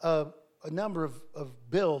had a number of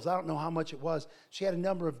bills. I don't know how much it was. She had a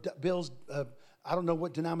number of bills. I don't know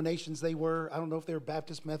what denominations they were. I don't know if they were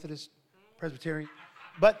Baptist, Methodist, Presbyterian.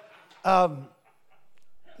 But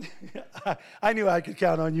I knew I could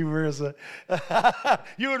count on you, Marissa.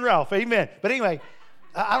 You and Ralph, amen. But anyway,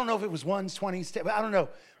 I don't know if it was ones, 20s, I don't know.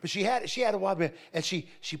 But she had a wallet, and she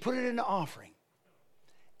put it in the offering.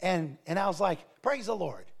 And I was like, praise the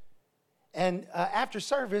Lord. And after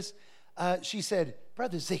service, she said,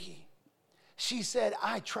 Brother Ziggy, she said,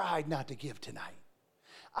 I tried not to give tonight.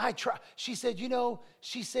 I tried. She said,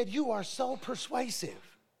 you are so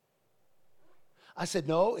persuasive. I said,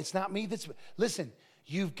 no, it's not me. Listen,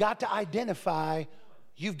 you've got to identify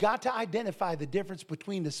the difference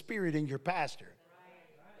between the Spirit and your pastor.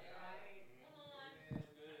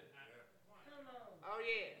 Oh,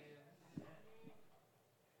 yeah.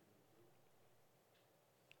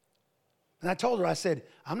 And I told her, I said,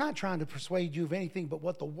 I'm not trying to persuade you of anything but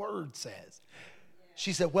what the Word says.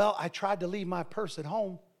 She said, well, I tried to leave my purse at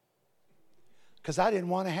home because I didn't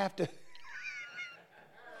want to have to.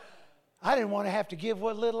 I didn't want to have to give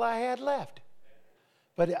what little I had left.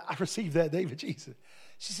 But I received that name of Jesus.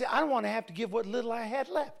 She said, I don't want to have to give what little I had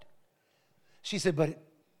left. She said,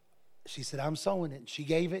 I'm sowing it. She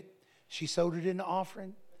gave it. She sowed it in the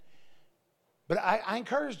offering. But I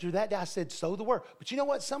encouraged her that day. I said, sow the word. But you know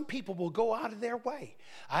what? Some people will go out of their way.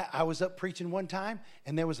 I was up preaching one time,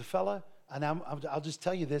 and there was a fella, and I'll just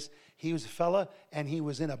tell you this. He was a fella, and he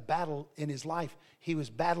was in a battle in his life. He was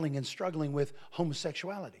battling and struggling with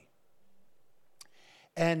homosexuality.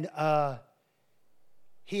 And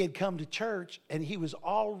he had come to church, and he was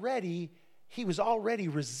already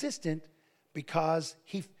resistant because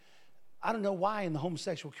I don't know why in the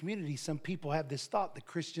homosexual community some people have this thought that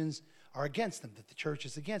Christians are against them, that the church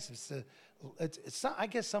is against them. It's not, I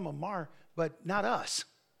guess some of them are, but not us,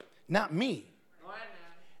 not me.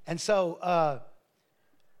 And so,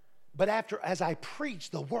 but as I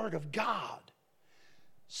preached, the word of God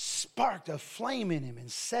sparked a flame in him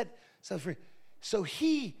and set free. So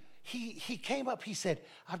he came up, he said,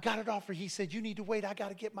 I've got an offer. He said, you need to wait, I got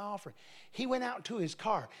to get my offering. He went out to his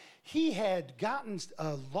car. He had gotten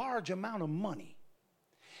a large amount of money,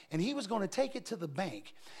 and he was going to take it to the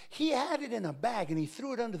bank. He had it in a bag, and he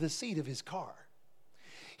threw it under the seat of his car.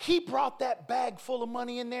 He brought that bag full of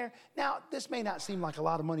money in there. Now, this may not seem like a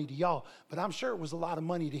lot of money to y'all, but I'm sure it was a lot of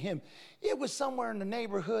money to him. It was somewhere in the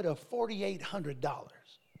neighborhood of $4,800.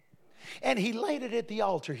 And he laid it at the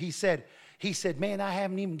altar. He said, man, I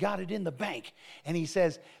haven't even got it in the bank. And he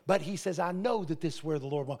says, I know that this is where the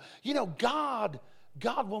Lord wants. You know, God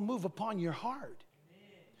will move upon your heart.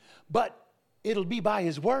 But it'll be by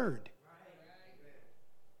his word.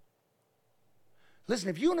 Listen,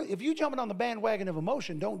 if you jumping on the bandwagon of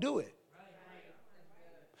emotion, don't do it.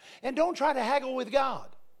 And don't try to haggle with God.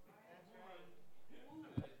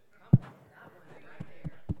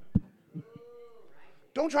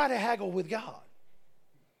 Don't try to haggle with God.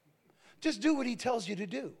 Just do what he tells you to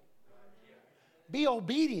do. Be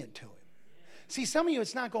obedient to him. See, some of you,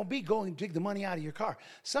 it's not going to be going and dig the money out of your car.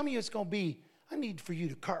 Some of you, it's going to be, I need for you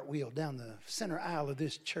to cartwheel down the center aisle of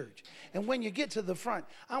this church. And when you get to the front,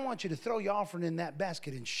 I want you to throw your offering in that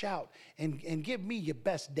basket and shout and give me your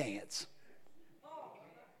best dance.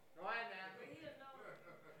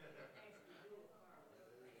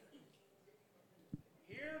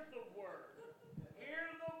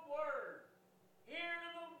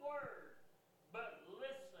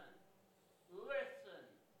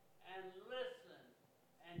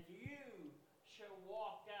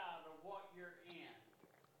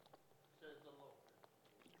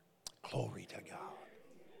 Glory to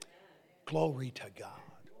God. Glory to God.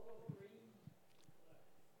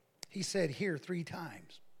 He said hear 3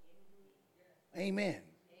 times. Amen.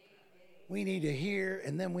 We need to hear,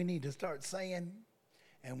 and then we need to start saying,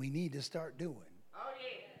 and we need to start doing.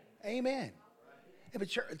 Amen. Yeah, but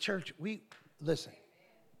church, listen.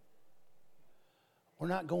 We're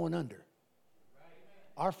not going under.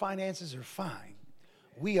 Our finances are fine.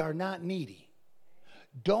 We are not needy.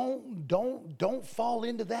 Don't fall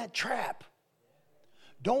into that trap.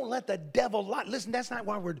 Don't let the devil lie. Listen, that's not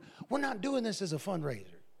why we're not doing this as a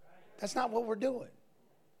fundraiser. That's not what we're doing.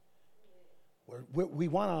 We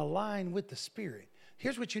want to align with the Spirit.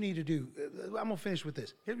 Here's what you need to do. I'm going to finish with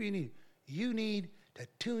this. Here's what you need. You need to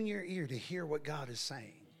tune your ear to hear what God is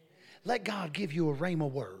saying. Let God give you a rhema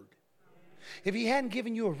word. If he hadn't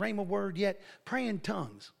given you a rhema word yet, pray in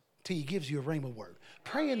tongues till he gives you a rhema word.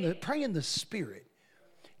 Pray in the Spirit.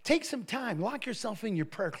 Take some time. Lock yourself in your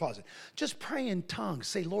prayer closet. Just pray in tongues.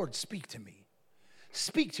 Say, Lord, speak to me.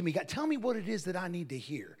 Speak to me. God, tell me what it is that I need to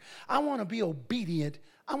hear. I want to be obedient.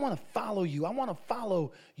 I want to follow you. I want to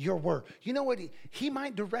follow your word. You know what? He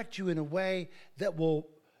might direct you in a way that will,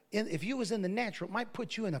 if you was in the natural, it might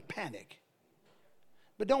put you in a panic.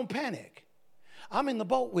 But don't panic. I'm in the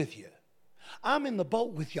boat with you. I'm in the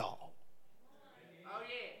boat with y'all. Oh,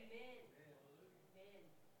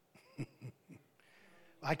 yeah.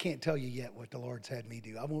 I can't tell you yet what the Lord's had me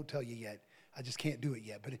do. I won't tell you yet. I just can't do it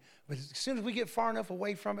yet. But as soon as we get far enough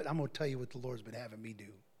away from it, I'm going to tell you what the Lord's been having me do.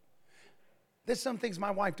 There's some things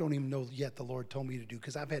my wife don't even know yet the Lord told me to do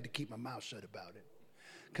because I've had to keep my mouth shut about it.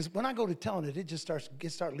 Because when I go to telling it, it starts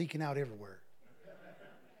leaking out everywhere.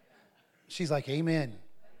 She's like, amen.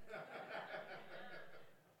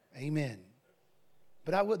 Amen.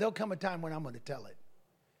 But there'll come a time when I'm going to tell it.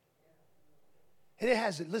 And it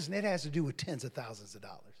has to do with tens of thousands of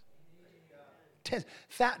dollars.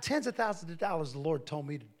 Tens of thousands of dollars the Lord told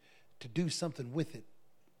me to do something with it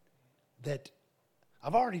that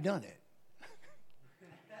I've already done it.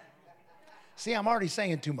 See, I'm already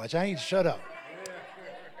saying too much. I need to shut up.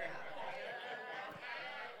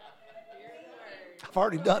 I've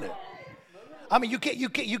already done it. I mean,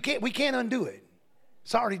 we can't undo it.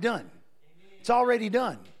 It's already done. It's already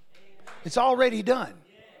done. It's already done.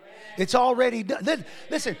 It's already done.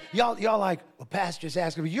 Listen, y'all like, well, pastor's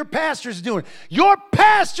asking me. Your pastor's doing it. Your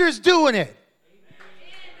pastor's doing it.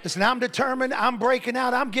 Listen, I'm determined. I'm breaking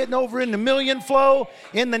out. I'm getting over in the million flow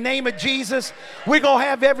in the name of Jesus. We're going to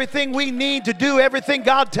have everything we need to do everything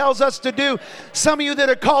God tells us to do. Some of you that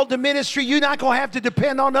are called to ministry, you're not going to have to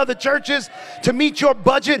depend on other churches to meet your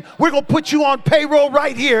budget. We're going to put you on payroll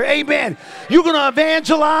right here. Amen. You're going to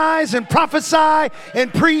evangelize and prophesy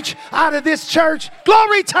and preach out of this church.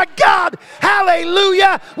 Glory to God.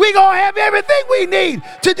 Hallelujah. We're going to have everything we need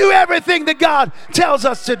to do everything that God tells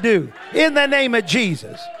us to do in the name of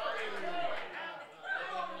Jesus.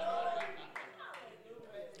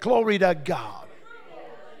 Glory to God.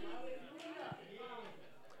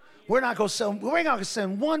 We're not going to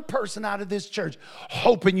send one person out of this church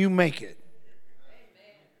hoping you make it.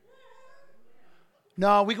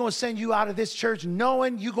 No, we're going to send you out of this church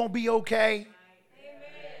knowing you're going to be okay.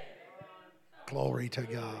 Glory to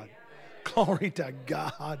God. Glory to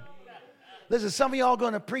God. Listen, some of y'all are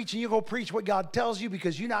going to preach and you're going to preach what God tells you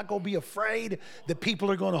because you're not going to be afraid that people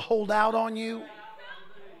are going to hold out on you.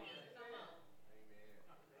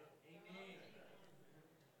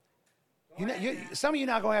 Some of you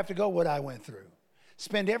not going to have to go what I went through.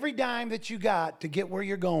 Spend every dime that you got to get where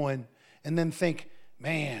you're going and then think,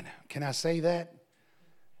 man, can I say that?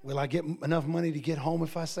 Will I get enough money to get home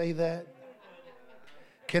if I say that?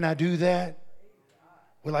 Can I do that?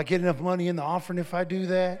 Will I get enough money in the offering if I do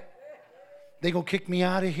that? They going to kick me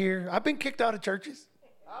out of here. I've been kicked out of churches.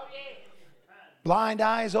 Blind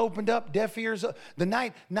eyes opened up, deaf ears. The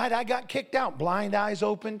night I got kicked out, blind eyes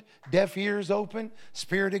opened, deaf ears opened,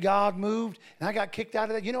 Spirit of God moved, and I got kicked out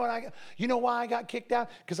of that. You know why I got kicked out?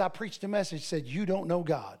 Because I preached a message that said, you don't know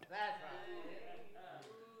God.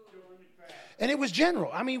 And it was general.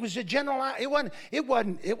 I mean, it was a general. I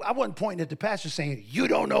wasn't pointing at the pastor saying, you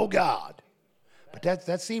don't know God. But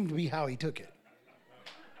that seemed to be how he took it.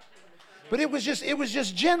 But it was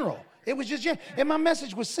just general. It was just, and my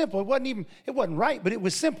message was simple. It wasn't right, but it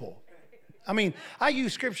was simple. I mean, I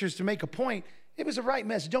use scriptures to make a point. It was a right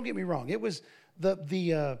message. Don't get me wrong. It was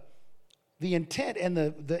the intent and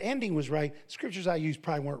the ending was right. Scriptures I used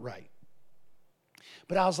probably weren't right.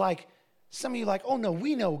 But I was like, some of you like, oh no,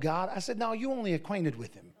 we know God. I said, no, you only acquainted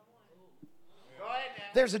with him.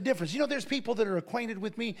 There's a difference. You know, there's people that are acquainted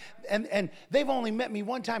with me and they've only met me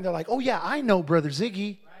one time. They're like, oh yeah, I know Brother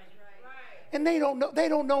Ziggy. And they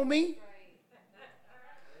don't know me.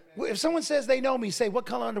 If someone says they know me, say, what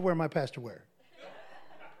color underwear my pastor wear?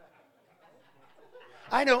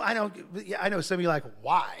 I know some of you are like,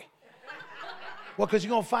 why? Well, because you're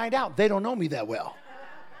going to find out they don't know me that well.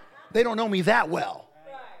 They don't know me that well.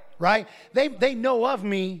 Right? They know of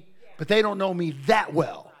me, but they don't know me that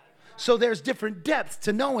well. So there's different depths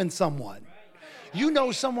to knowing someone. You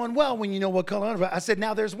know someone well when you know what color underwear. I said,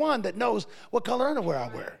 now there's one that knows what color underwear I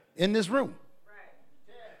wear in this room.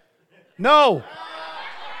 No.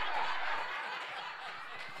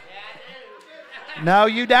 No,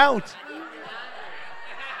 you don't.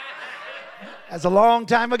 That's a long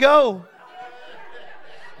time ago.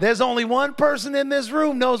 There's only one person in this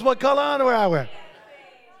room knows what color underwear I wear.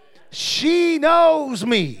 She knows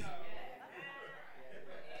me.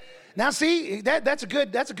 Now see, that's a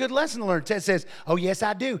good lesson to learn. Ted says, oh yes,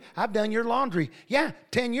 I do. I've done your laundry. Yeah,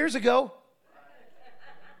 10 years ago.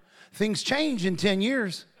 Things change in 10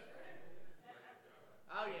 years.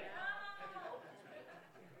 Oh, yeah.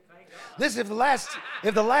 Listen, if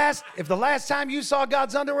the last time you saw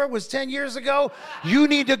God's underwear was 10 years ago, you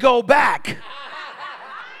need to go back.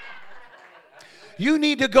 You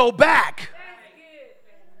need to go back.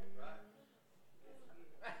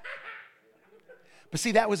 But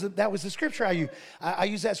see, that was the scripture I used. I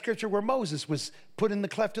used that scripture where Moses was put in the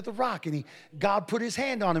cleft of the rock, and God put his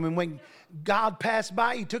hand on him. And when God passed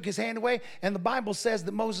by, he took his hand away, and the Bible says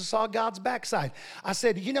that Moses saw God's backside. I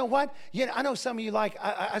said, you know what? I know some of you like,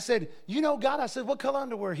 I said, you know God? I said, what color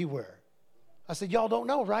underwear he wear? I said, y'all don't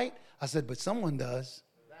know, right? I said, but someone does.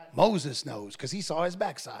 Moses knows, because he saw his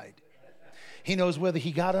backside. He knows whether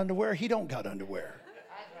he got underwear or he don't got underwear.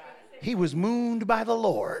 He was mooned by the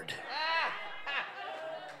Lord.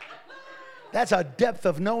 That's a depth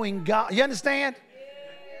of knowing God. You understand?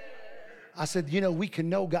 I said, we can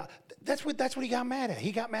know God. That's what he got mad at.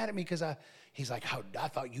 He got mad at me because he's like, I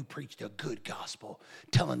thought you preached a good gospel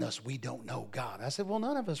telling us we don't know God. I said, well,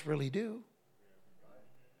 none of us really do.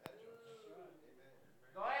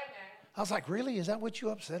 Go ahead, man. I was like, really? Is that what you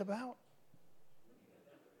upset about?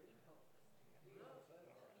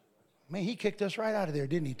 Man, he kicked us right out of there,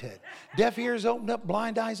 didn't he, Ted? Deaf ears opened up,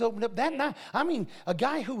 blind eyes opened up. That night, a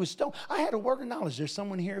guy who was stoned. I had a word of knowledge. There's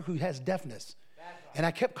someone here who has deafness. And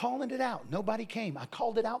I kept calling it out. Nobody came. I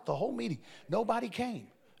called it out the whole meeting. Nobody came.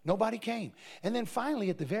 Nobody came. And then finally,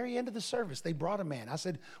 at the very end of the service, they brought a man. I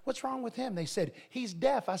said, what's wrong with him? They said, he's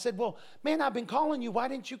deaf. I said, well, man, I've been calling you. Why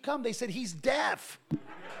didn't you come? They said, he's deaf.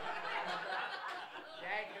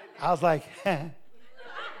 I was like,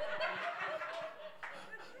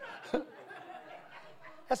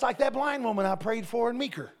 that's like that blind woman I prayed for in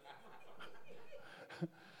Meeker.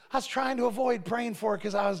 I was trying to avoid praying for her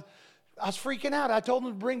because I was freaking out. I told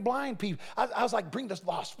them to bring blind people. I was like, bring the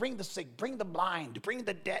lost, bring the sick, bring the blind, bring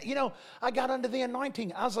the dead. I got under the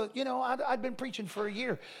anointing. I was, I'd been preaching for a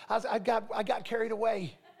year. I got carried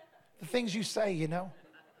away. The things you say,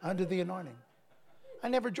 under the anointing.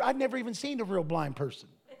 I'd never even seen a real blind person.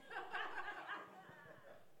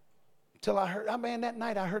 Till I heard, that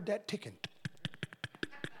night I heard that ticking.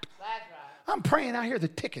 I'm praying, I hear the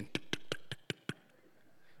ticking.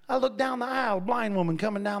 I look down the aisle, blind woman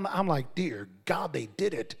coming down I'm like, dear God, they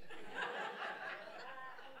did it.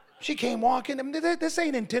 She came walking. This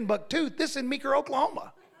ain't in Timbuktu. This is in Meeker,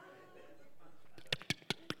 Oklahoma.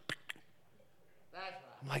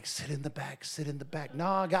 I'm like, sit in the back, sit in the back. No,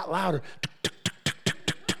 I got louder.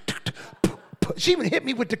 She even hit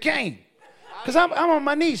me with the cane. Because I'm on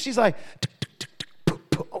my knees. She's like,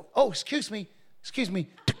 oh, excuse me.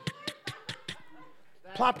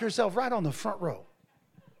 Plopped herself right on the front row.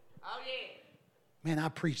 Oh, yeah. Man, I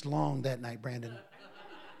preached long that night, Brandon.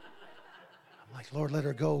 I'm like, Lord, let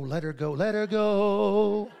her go, let her go, let her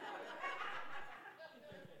go.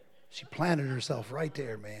 She planted herself right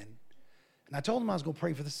there, man. And I told him I was going to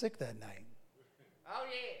pray for the sick that night. Oh,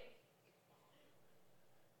 yeah.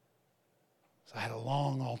 So I had a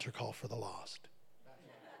long altar call for the lost.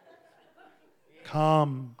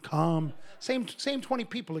 Come. Same 20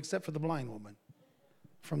 people except for the blind woman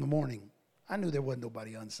from the morning. I knew there wasn't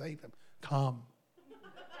nobody unsaved. Come.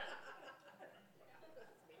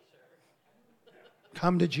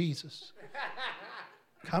 Come to Jesus.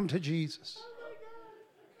 Come to Jesus.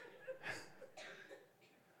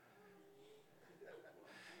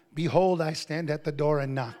 Behold, I stand at the door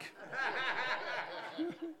and knock.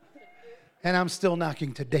 And I'm still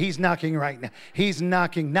knocking today. He's knocking right now. He's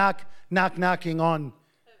knocking, knocking on.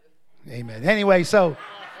 Amen. Anyway, so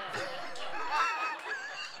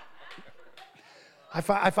I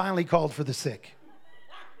finally called for the sick.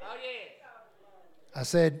 Oh, yeah. I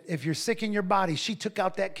said, if you're sick in your body, she took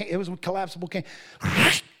out that cane. It was a collapsible cane.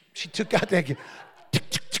 She took out that cane.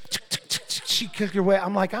 She kicked her way.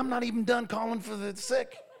 I'm like, I'm not even done calling for the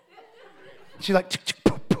sick. She's like,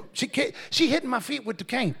 she hit my feet with the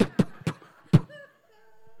cane.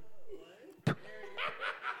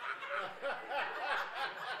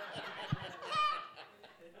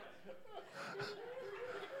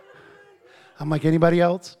 I'm like, anybody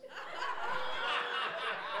else?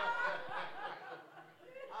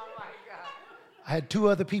 Oh, my God. I had 2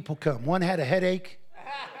 other people come. One had a headache,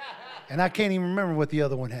 and I can't even remember what the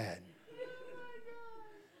other one had.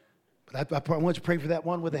 But I want you to pray for that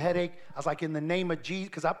one with a headache. I was like, in the name of Jesus,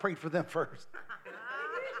 because I prayed for them first.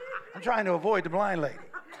 I'm trying to avoid the blind lady.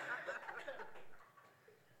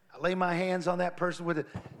 I lay my hands on that person with it.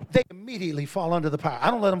 They immediately fall under the power.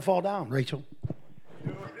 I don't let them fall down, Rachel.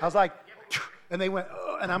 I was like, and they went,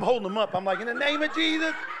 oh, and I'm holding them up. I'm like, in the name of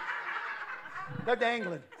Jesus. They're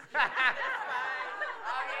dangling.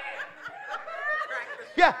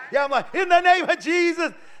 Yeah, I'm like, in the name of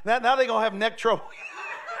Jesus. Now they're going to have neck trouble.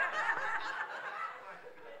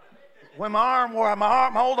 When my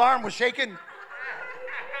whole arm was shaking,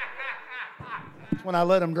 that's when I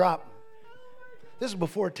let them drop. This is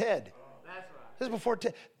before Ted. This is before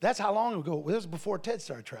Ted. That's how long ago. This is before Ted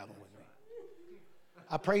started traveling with me.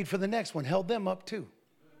 I prayed for the next one, held them up too.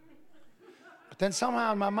 But then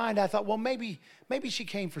somehow in my mind I thought, well, maybe she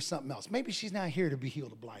came for something else. Maybe she's not here to be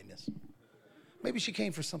healed of blindness. Maybe she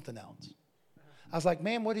came for something else. I was like,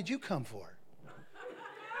 man, what did you come for?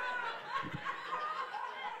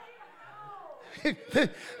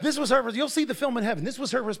 This was her, you'll see the film in heaven. This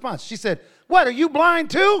was her response. She said, what, are you blind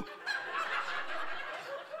too?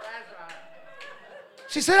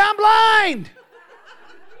 She said, I'm blind.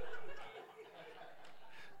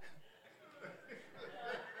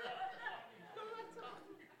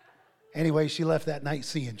 Anyway, she left that night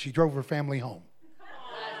seeing. She drove her family home.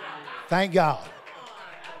 Thank God.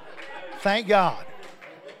 Thank God.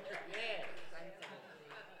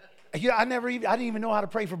 You know, I didn't even know how to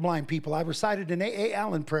pray for blind people. I recited an A.A.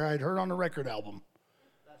 Allen prayer I'd heard on a record album.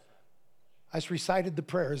 I just recited the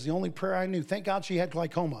prayer. It's the only prayer I knew. Thank God she had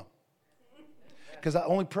glaucoma. Because the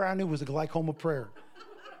only prayer I knew was a glaucoma prayer.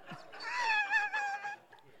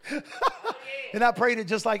 And I prayed it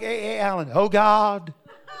just like A.A. Allen. Oh God.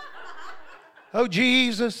 Oh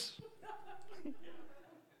Jesus.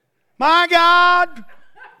 My God.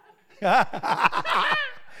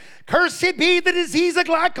 Cursed be the disease of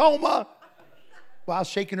glaucoma. Well, I was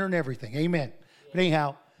shaking her and everything. Amen. But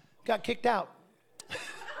anyhow, got kicked out.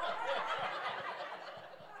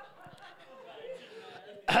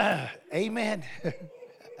 Amen.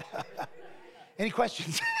 Any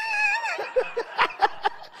questions?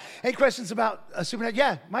 Any questions about supernatural?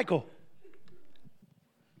 Yeah, Michael.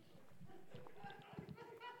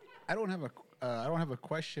 I don't have a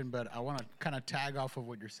question, but I want to kind of tag off of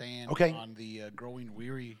what you're saying on the growing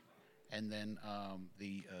weary, and then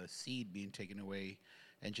the seed being taken away,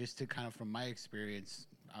 and just to kind of from my experience,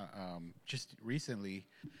 just recently,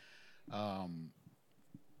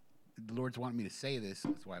 the Lord's wanted me to say this.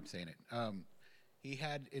 That's why I'm saying it. He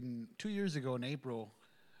had 2 years ago in April,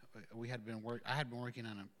 I had been working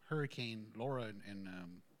on a Hurricane Laura in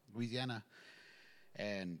Louisiana,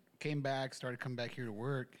 and started coming back here to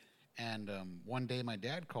work. And one day my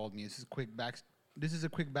dad called me. This is a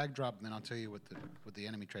quick backdrop, and then I'll tell you what the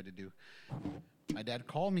enemy tried to do. My dad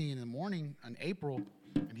called me in the morning in April,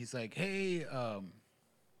 and he's like, "Hey, well,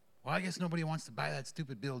 I guess nobody wants to buy that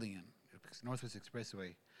stupid building in Northwest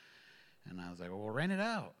Expressway." And I was like, "Well, we'll rent it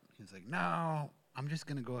out." He's like, "No, I'm just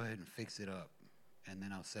gonna go ahead and fix it up, and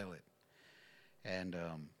then I'll sell it." And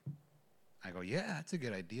I go, "Yeah, that's a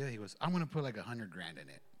good idea." He goes, "I'm gonna put like $100,000 in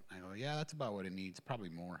it." I go, "Yeah, that's about what it needs, probably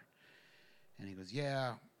more." And he goes,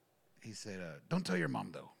 "Yeah." He said, "Don't tell your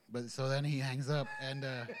mom though." But so then he hangs up, and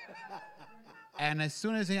and as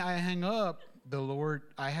soon as I hang up, the Lord,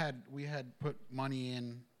 we had put money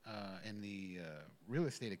in the real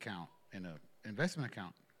estate account, in an investment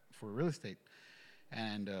account for real estate,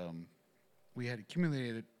 and we had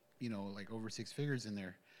accumulated, like over 6 figures in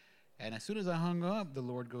there. And as soon as I hung up, the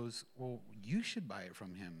Lord goes, "Well, you should buy it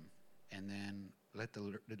from him, and then let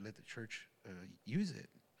the church use it."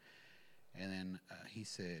 And then he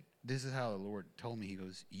said, this is how the Lord told me. He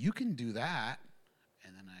goes, "You can do that."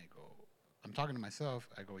 And then I go, I'm talking to myself.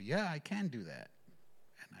 I go, "Yeah, I can do that."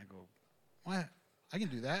 And I go, "What? I can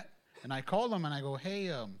do that." And I called him and I go, "Hey,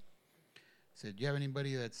 said, do you have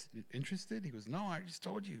anybody that's interested?" He goes, "No, I just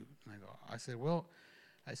told you." And I said, "Well,"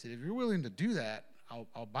 if you're willing to do that,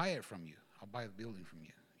 I'll buy it from you. I'll buy the building from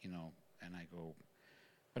you, And I go,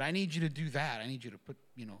 "But I need you to do that. I need you to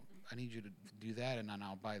I need you to do that, and then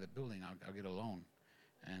I'll buy the building. I'll get a loan."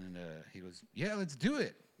 And he goes, "Yeah, let's do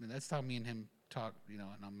it." And that's how me and him talk, And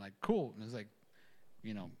I'm like, "Cool." And it's like,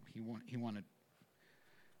 he wanted.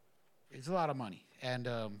 It's a lot of money, and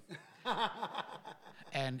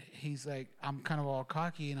and he's like, I'm kind of all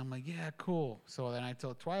cocky, and I'm like, "Yeah, cool." So then I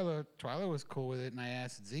told Twyla. Twyla was cool with it, and I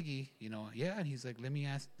asked Ziggy, yeah. And he's like, let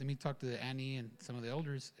me talk to Annie and some of the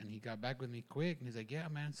elders, and he got back with me quick, and he's like, "Yeah,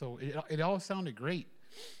 man." So it all sounded great.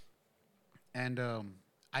 And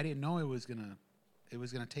I didn't know it was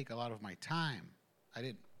gonna take a lot of my time. I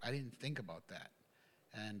didn't think about that,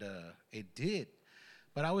 and it did.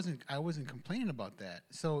 But I wasn't complaining about that.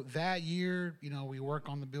 So that year, we work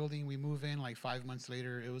on the building, we move in like 5 months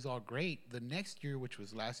later, it was all great. The next year, which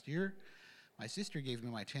was last year, my sister gave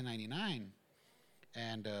me my 1099,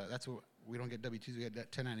 and that's what we don't get W-2s, we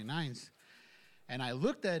get 1099s. And I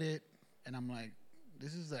looked at it, and I'm like,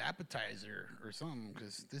 this is the appetizer or something,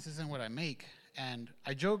 because this isn't what I make. And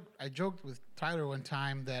I joked with Tyler one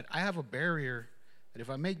time that I have a barrier that if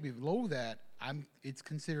I make below that, it's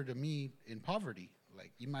considered to me in poverty.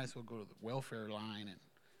 Like, you might as well go to the welfare line and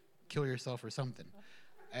kill yourself or something.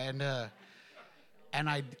 And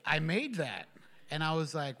I made that. And I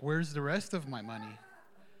was like, where's the rest of my money?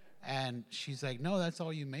 And she's like, no, that's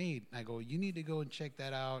all you made. And I go, you need to go and check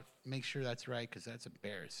that out, make sure that's right, because that's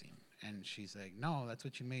embarrassing. And she's like, no, that's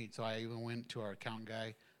what you made. So I even went to our accountant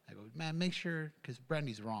guy. I go, man, make sure, because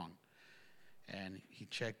Brandy's wrong. And he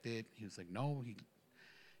checked it. He was like, no,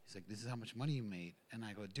 He's like, this is how much money you made. And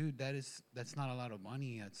I go, dude, that's not a lot of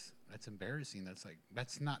money. That's embarrassing.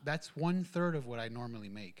 That's 1/3 of what I normally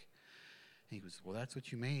make. And he goes, well, that's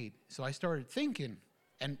what you made. So I started thinking,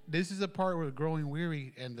 and this is a part where growing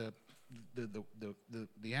weary and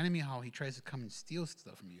the enemy, how he tries to come and steal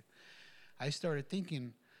stuff from you. I started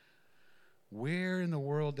thinking, where in the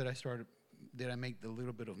world did I make the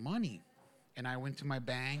little bit of money? And I went to my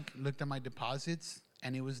bank, looked at my deposits,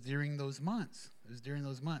 and it was during those months.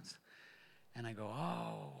 And I go,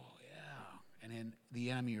 oh, yeah. And then the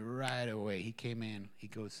enemy right away, he came in. He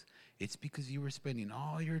goes, it's because you were spending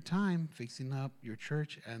all your time fixing up your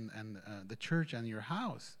church and the church and your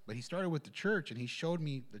house. But he started with the church, and he showed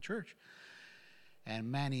me the church.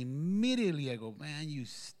 And, man, immediately I go, man, you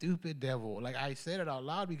stupid devil. Like, I said it out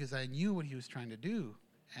loud because I knew what he was trying to do.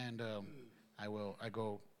 And I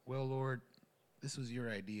go, well, Lord, this was your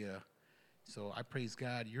idea. So I praise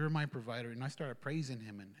God. You're my provider, and I started praising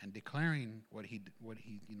Him and declaring what He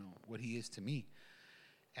is to me.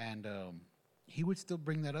 And He would still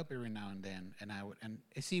bring that up every now and then, and I would. And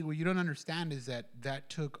see, what you don't understand is that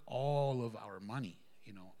took all of our money.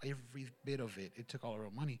 Every bit of it. It took all of our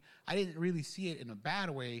money. I didn't really see it in a bad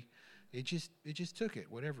way. It just took it.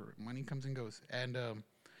 Whatever. Money comes and goes.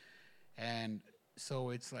 And so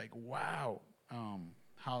it's like, wow.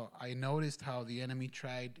 How I noticed how the enemy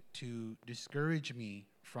tried to discourage me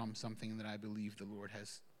from something that I believe the Lord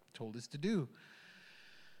has told us to do.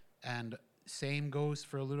 And same goes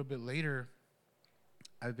for a little bit later.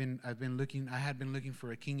 I had been looking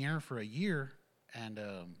for a King Air for a year, and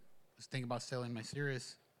was thinking about selling my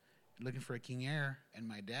Cirrus, looking for a King Air, and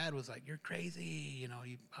my dad was like, "You're crazy,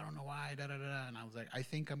 I don't know why, da da da." And I was like, "I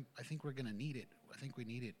think we're gonna need it. I think we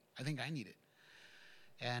need it. I think I need it."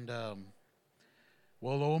 And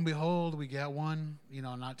well, lo and behold, we got one,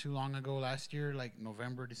 not too long ago, last year, like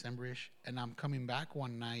November, December-ish. And I'm coming back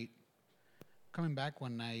one night,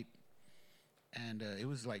 and it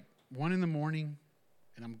was like 1 in the morning,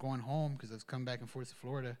 and I'm going home because I was coming back and forth to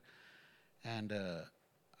Florida. And the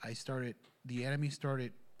enemy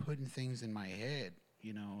started putting things in my head,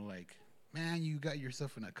 like, man, you got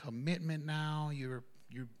yourself in a commitment now. You're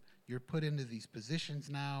put into these positions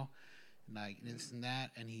now, and like this and that,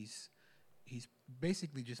 and he's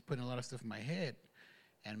basically just putting a lot of stuff in my head.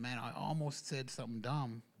 And, man, I almost said something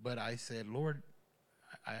dumb, but I said, Lord,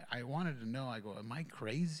 I wanted to know. I go, am I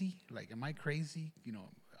crazy? Like, am I crazy?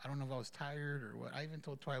 I don't know if I was tired or what. I even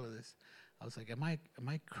told Twyla this. I was like, am I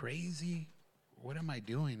crazy? What am I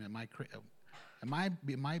doing? Am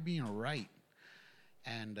I being right?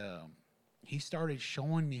 And he started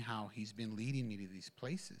showing me how he's been leading me to these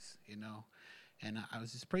places, And I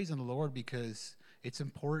was just praising the Lord because it's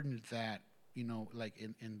important that, like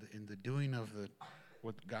in the doing of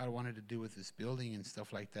what God wanted to do with this building and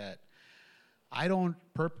stuff like that, I don't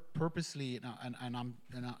purposely,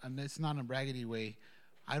 and it's not in a braggedy way.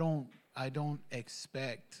 I don't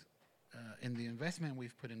expect in the investment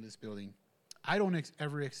we've put in this building, I don't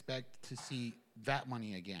ever expect to see that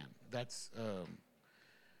money again. That's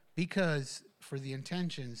because for the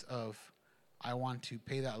intentions of I want to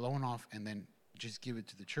pay that loan off and then just give it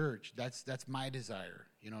to the church. That's my desire.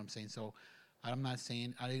 You know what I'm saying? So I'm not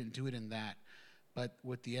saying I didn't do it in that, but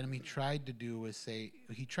what the enemy tried to do was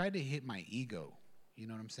he tried to hit my ego. You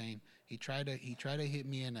know what I'm saying? He tried to hit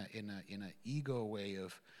me in a ego way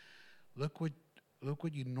of look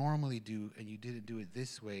what you normally do, and you didn't do it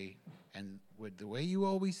this way, and with the way you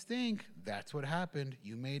always think, that's what happened.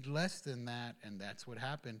 You made less than that, and that's what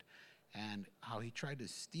happened. And how he tried to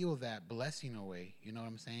steal that blessing away, you know what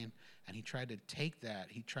I'm saying? And he tried to take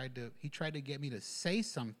that. He tried to get me to say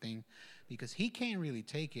something because he can't really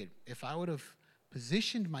take it. If I would have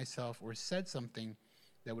positioned myself or said something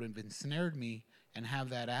that would have ensnared me and have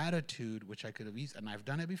that attitude, which I could have used, and I've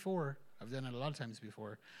done it before. I've done it a lot of times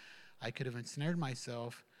before. I could have ensnared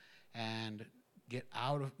myself and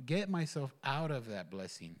get myself out of that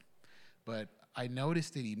blessing. But I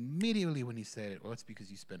noticed it immediately when he said it. Well, it's because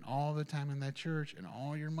you spent all the time in that church and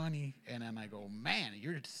all your money. And then I go, man,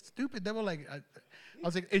 you're a stupid devil. Like I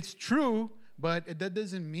was like, it's true, but that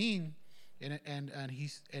doesn't mean. And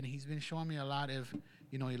he's been showing me a lot of,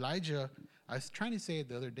 Elijah. I was trying to say it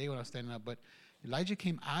the other day when I was standing up, but Elijah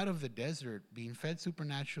came out of the desert, being fed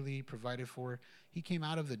supernaturally, provided for. He came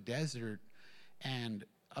out of the desert, and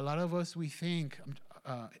a lot of us, we think,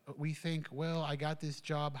 well, I got this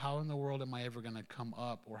job. How in the world am I ever going to come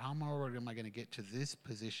up? Or how in the world am I going to get to this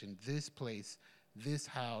position, this place, this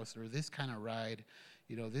house, or this kind of ride,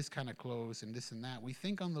 this kind of clothes, and this and that? We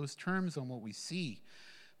think on those terms on what we see.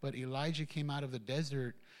 But Elijah came out of the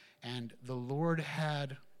desert, and the Lord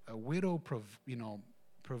had a widow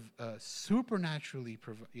supernaturally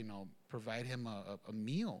provide him a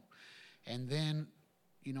meal. And then,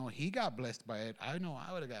 he got blessed by it. I know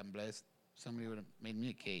I would have gotten blessed. Somebody would have made me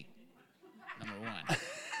a cake, number one.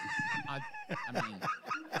 I mean,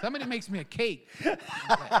 somebody makes me a cake.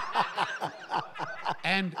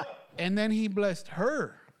 And then he blessed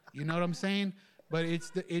her. You know what I'm saying? But it's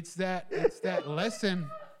that lesson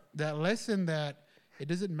that it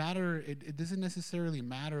doesn't matter. It doesn't necessarily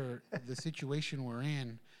matter the situation we're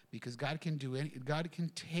in, because God can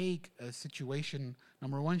take a situation.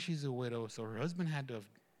 Number one, she's a widow, so her husband had to have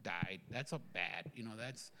died. That's a bad.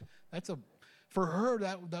 That's a for her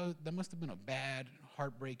that must have been a bad,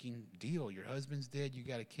 heartbreaking deal. Your husband's dead. You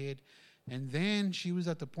got a kid, and then she was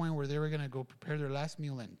at the point where they were gonna go prepare their last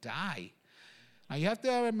meal and die. Now, you have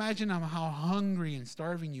to imagine how hungry and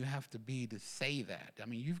starving you have to be to say that. I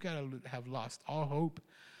mean, you've got to have lost all hope.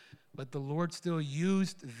 But the Lord still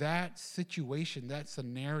used that situation, that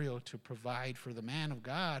scenario, to provide for the man of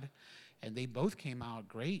God. And they both came out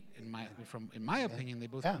great. In my opinion, they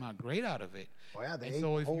both came out great out of it. Oh, yeah, and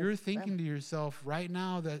so if you're thinking to yourself right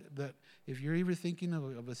now that if you're even thinking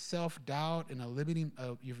of a self-doubt and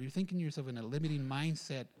if you're thinking yourself in a limiting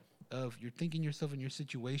mindset of you're thinking yourself in your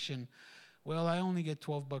situation, well, I only get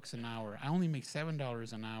 $12 an hour. I only make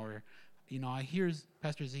 $7 an hour. I hear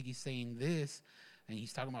Pastor Ziggy saying this, and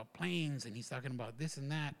he's talking about planes, and he's talking about this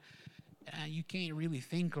and that. You can't really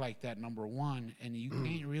think like that, number one, and you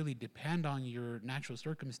can't really depend on your natural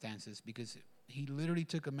circumstances, because he literally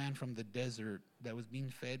took a man from the desert that was being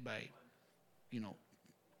fed by,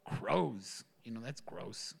 crows. That's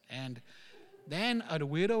gross. And then a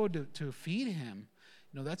widow to feed him.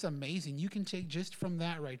 That's amazing. You can take just from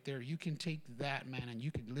that right there. You can take that, man, and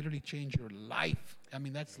you can literally change your life. I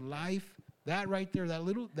mean, that's life. That right there, that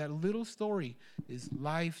little story is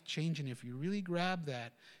life changing. If you really grab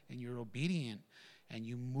that and you're obedient and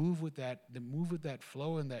you move with that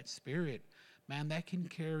flow and that spirit, man, that can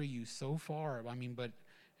carry you so far. I mean, but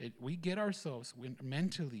we get ourselves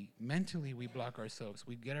mentally we block ourselves.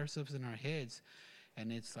 We get ourselves in our heads,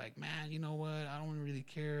 and it's like, man, you know what? I don't really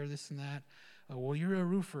care, this and that. Well, you're a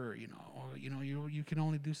roofer, or you can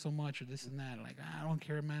only do so much, or this and that. Like, I don't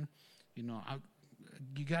care, man.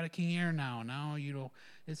 You got a King Air now. Now,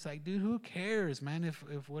 it's like, dude, who cares, man?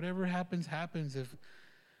 If whatever happens. If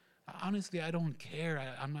honestly, I don't care.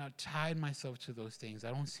 I'm not tied myself to those things.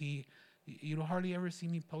 I don't see. You don't hardly ever see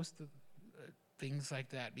me post things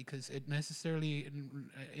like that, because it necessarily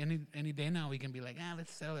any day now we can be like,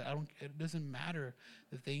 let's sell it. It doesn't matter.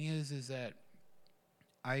 The thing is that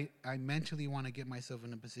I mentally want to get myself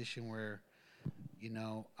in a position where,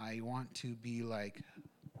 I want to be like,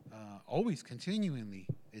 always continually.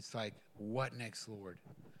 It's like, what next, Lord?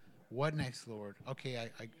 What next, Lord? Okay,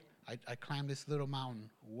 I climbed this little mountain.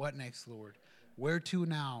 What next, Lord? Where to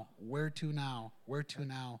now? Where to now? Where to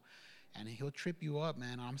now? And he'll trip you up,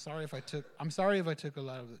 man. I'm sorry if I took a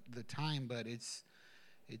lot of the time, but it's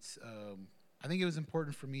I think it was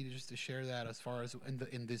important for me to share that as far as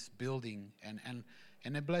in this building, and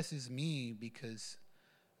it blesses me because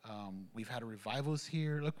we've had revivals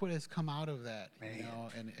here. Look what has come out of that, man.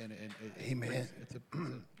 Amen. It's a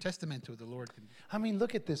testament to the Lord. I mean,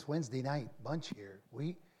 look at this Wednesday night bunch here.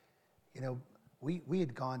 We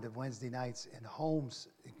had gone to Wednesday nights in homes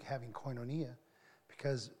having koinonia,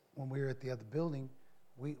 because when we were at the other building,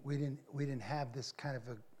 we didn't have this kind of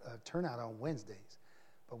a turnout on Wednesdays.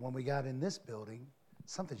 But when we got in this building,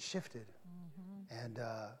 something shifted. Mm-hmm. And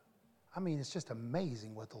I mean, it's just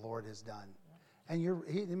amazing what the Lord has done.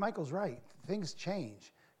 And Michael's right. Things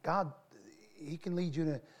change. God, He can lead you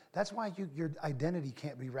to. That's why your identity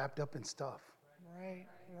can't be wrapped up in stuff.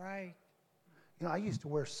 Right. I used to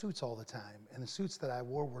wear suits all the time, and the suits that I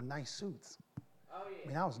wore were nice suits. Oh, yeah. I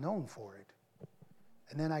mean, I was known for it.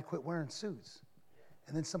 And then I quit wearing suits.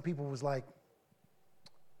 And then some people was like,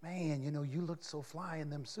 man, you know, you looked so fly in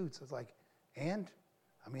them suits. I was like, and?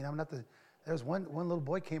 I mean, I'm not the, there's one little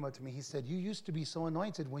boy came up to me. He said, you used to be so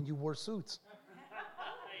anointed when you wore suits.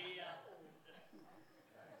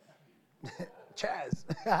 Chaz.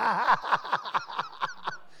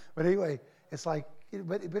 But anyway, it's like,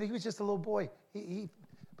 but he was just a little boy.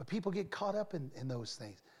 But people get caught up in those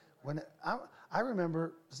things. When I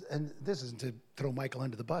remember, and this isn't to throw Michael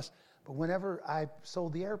under the bus, but whenever I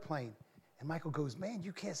sold the airplane, and Michael goes, man,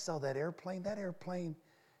 you can't sell that airplane. That airplane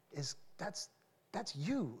that's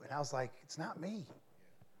you. And I was like, it's not me.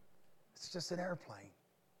 It's just an airplane.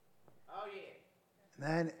 Oh, yeah.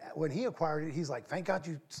 And then when he acquired it, he's like, thank God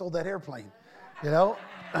you sold that airplane. You know?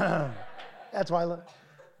 That's why I love.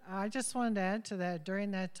 I just wanted to add to that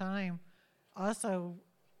during that time. Also,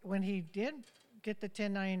 when he did get the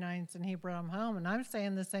 1099s and he brought them home, and I'm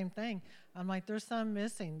saying the same thing. I'm like, there's some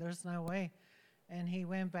missing. There's no way. And he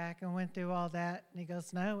went back and went through all that, and he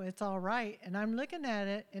goes, no, it's all right. And I'm looking at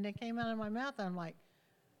it, and it came out of my mouth. I'm like,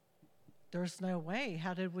 there's no way.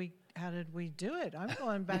 How did we do it? I'm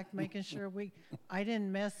going back making sure I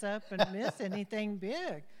didn't mess up and miss anything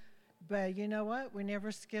big. But you know what? We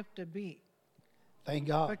never skipped a beat. Thank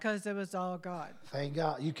God. Because it was all God. Thank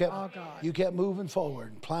God. All God. You kept moving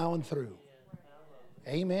forward and plowing through.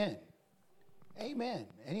 Amen. Amen.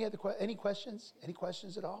 Any questions? Any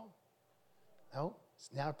questions at all? No?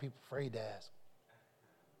 Now people are afraid to ask.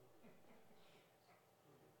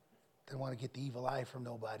 They don't want to get the evil eye from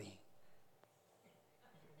nobody.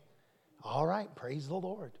 All right. Praise the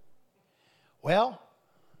Lord. Well,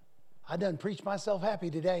 I done preached myself happy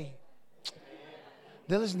today.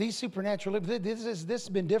 Listen, these supernatural, this has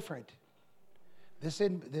been different.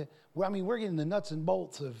 We're getting the nuts and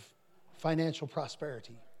bolts of financial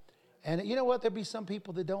prosperity. And you know what? There'll be some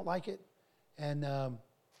people that don't like it. And, oh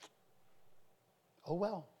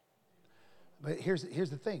well. But here's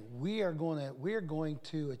the thing. We're going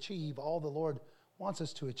to achieve all the Lord wants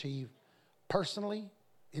us to achieve personally,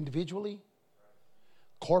 individually,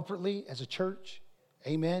 corporately, as a church.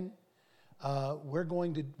 Amen. We're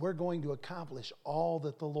going to accomplish all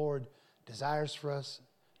that the Lord desires for us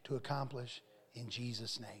to accomplish in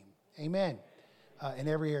Jesus' name. Amen. In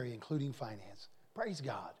every area, including finance. Praise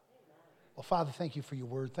God. Well, Father, thank you for your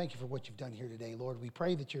word. Thank you for what you've done here today, Lord. We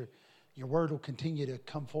pray that your word will continue to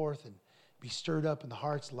come forth and be stirred up in the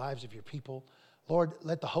hearts and lives of your people. Lord,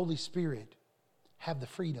 let the Holy Spirit have the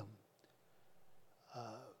freedom.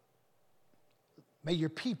 May your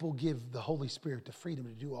people give the Holy Spirit the freedom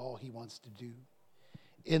to do all he wants to do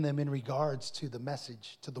in them in regards to the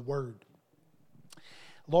message, to the word.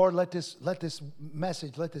 Lord, let this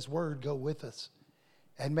message, let this word go with us,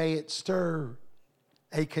 and may it stir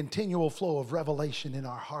a continual flow of revelation in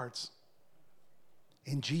our hearts.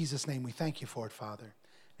 In Jesus' name, we thank you for it, Father.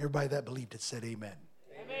 Everybody that believed it said amen.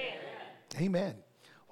 Amen. Amen.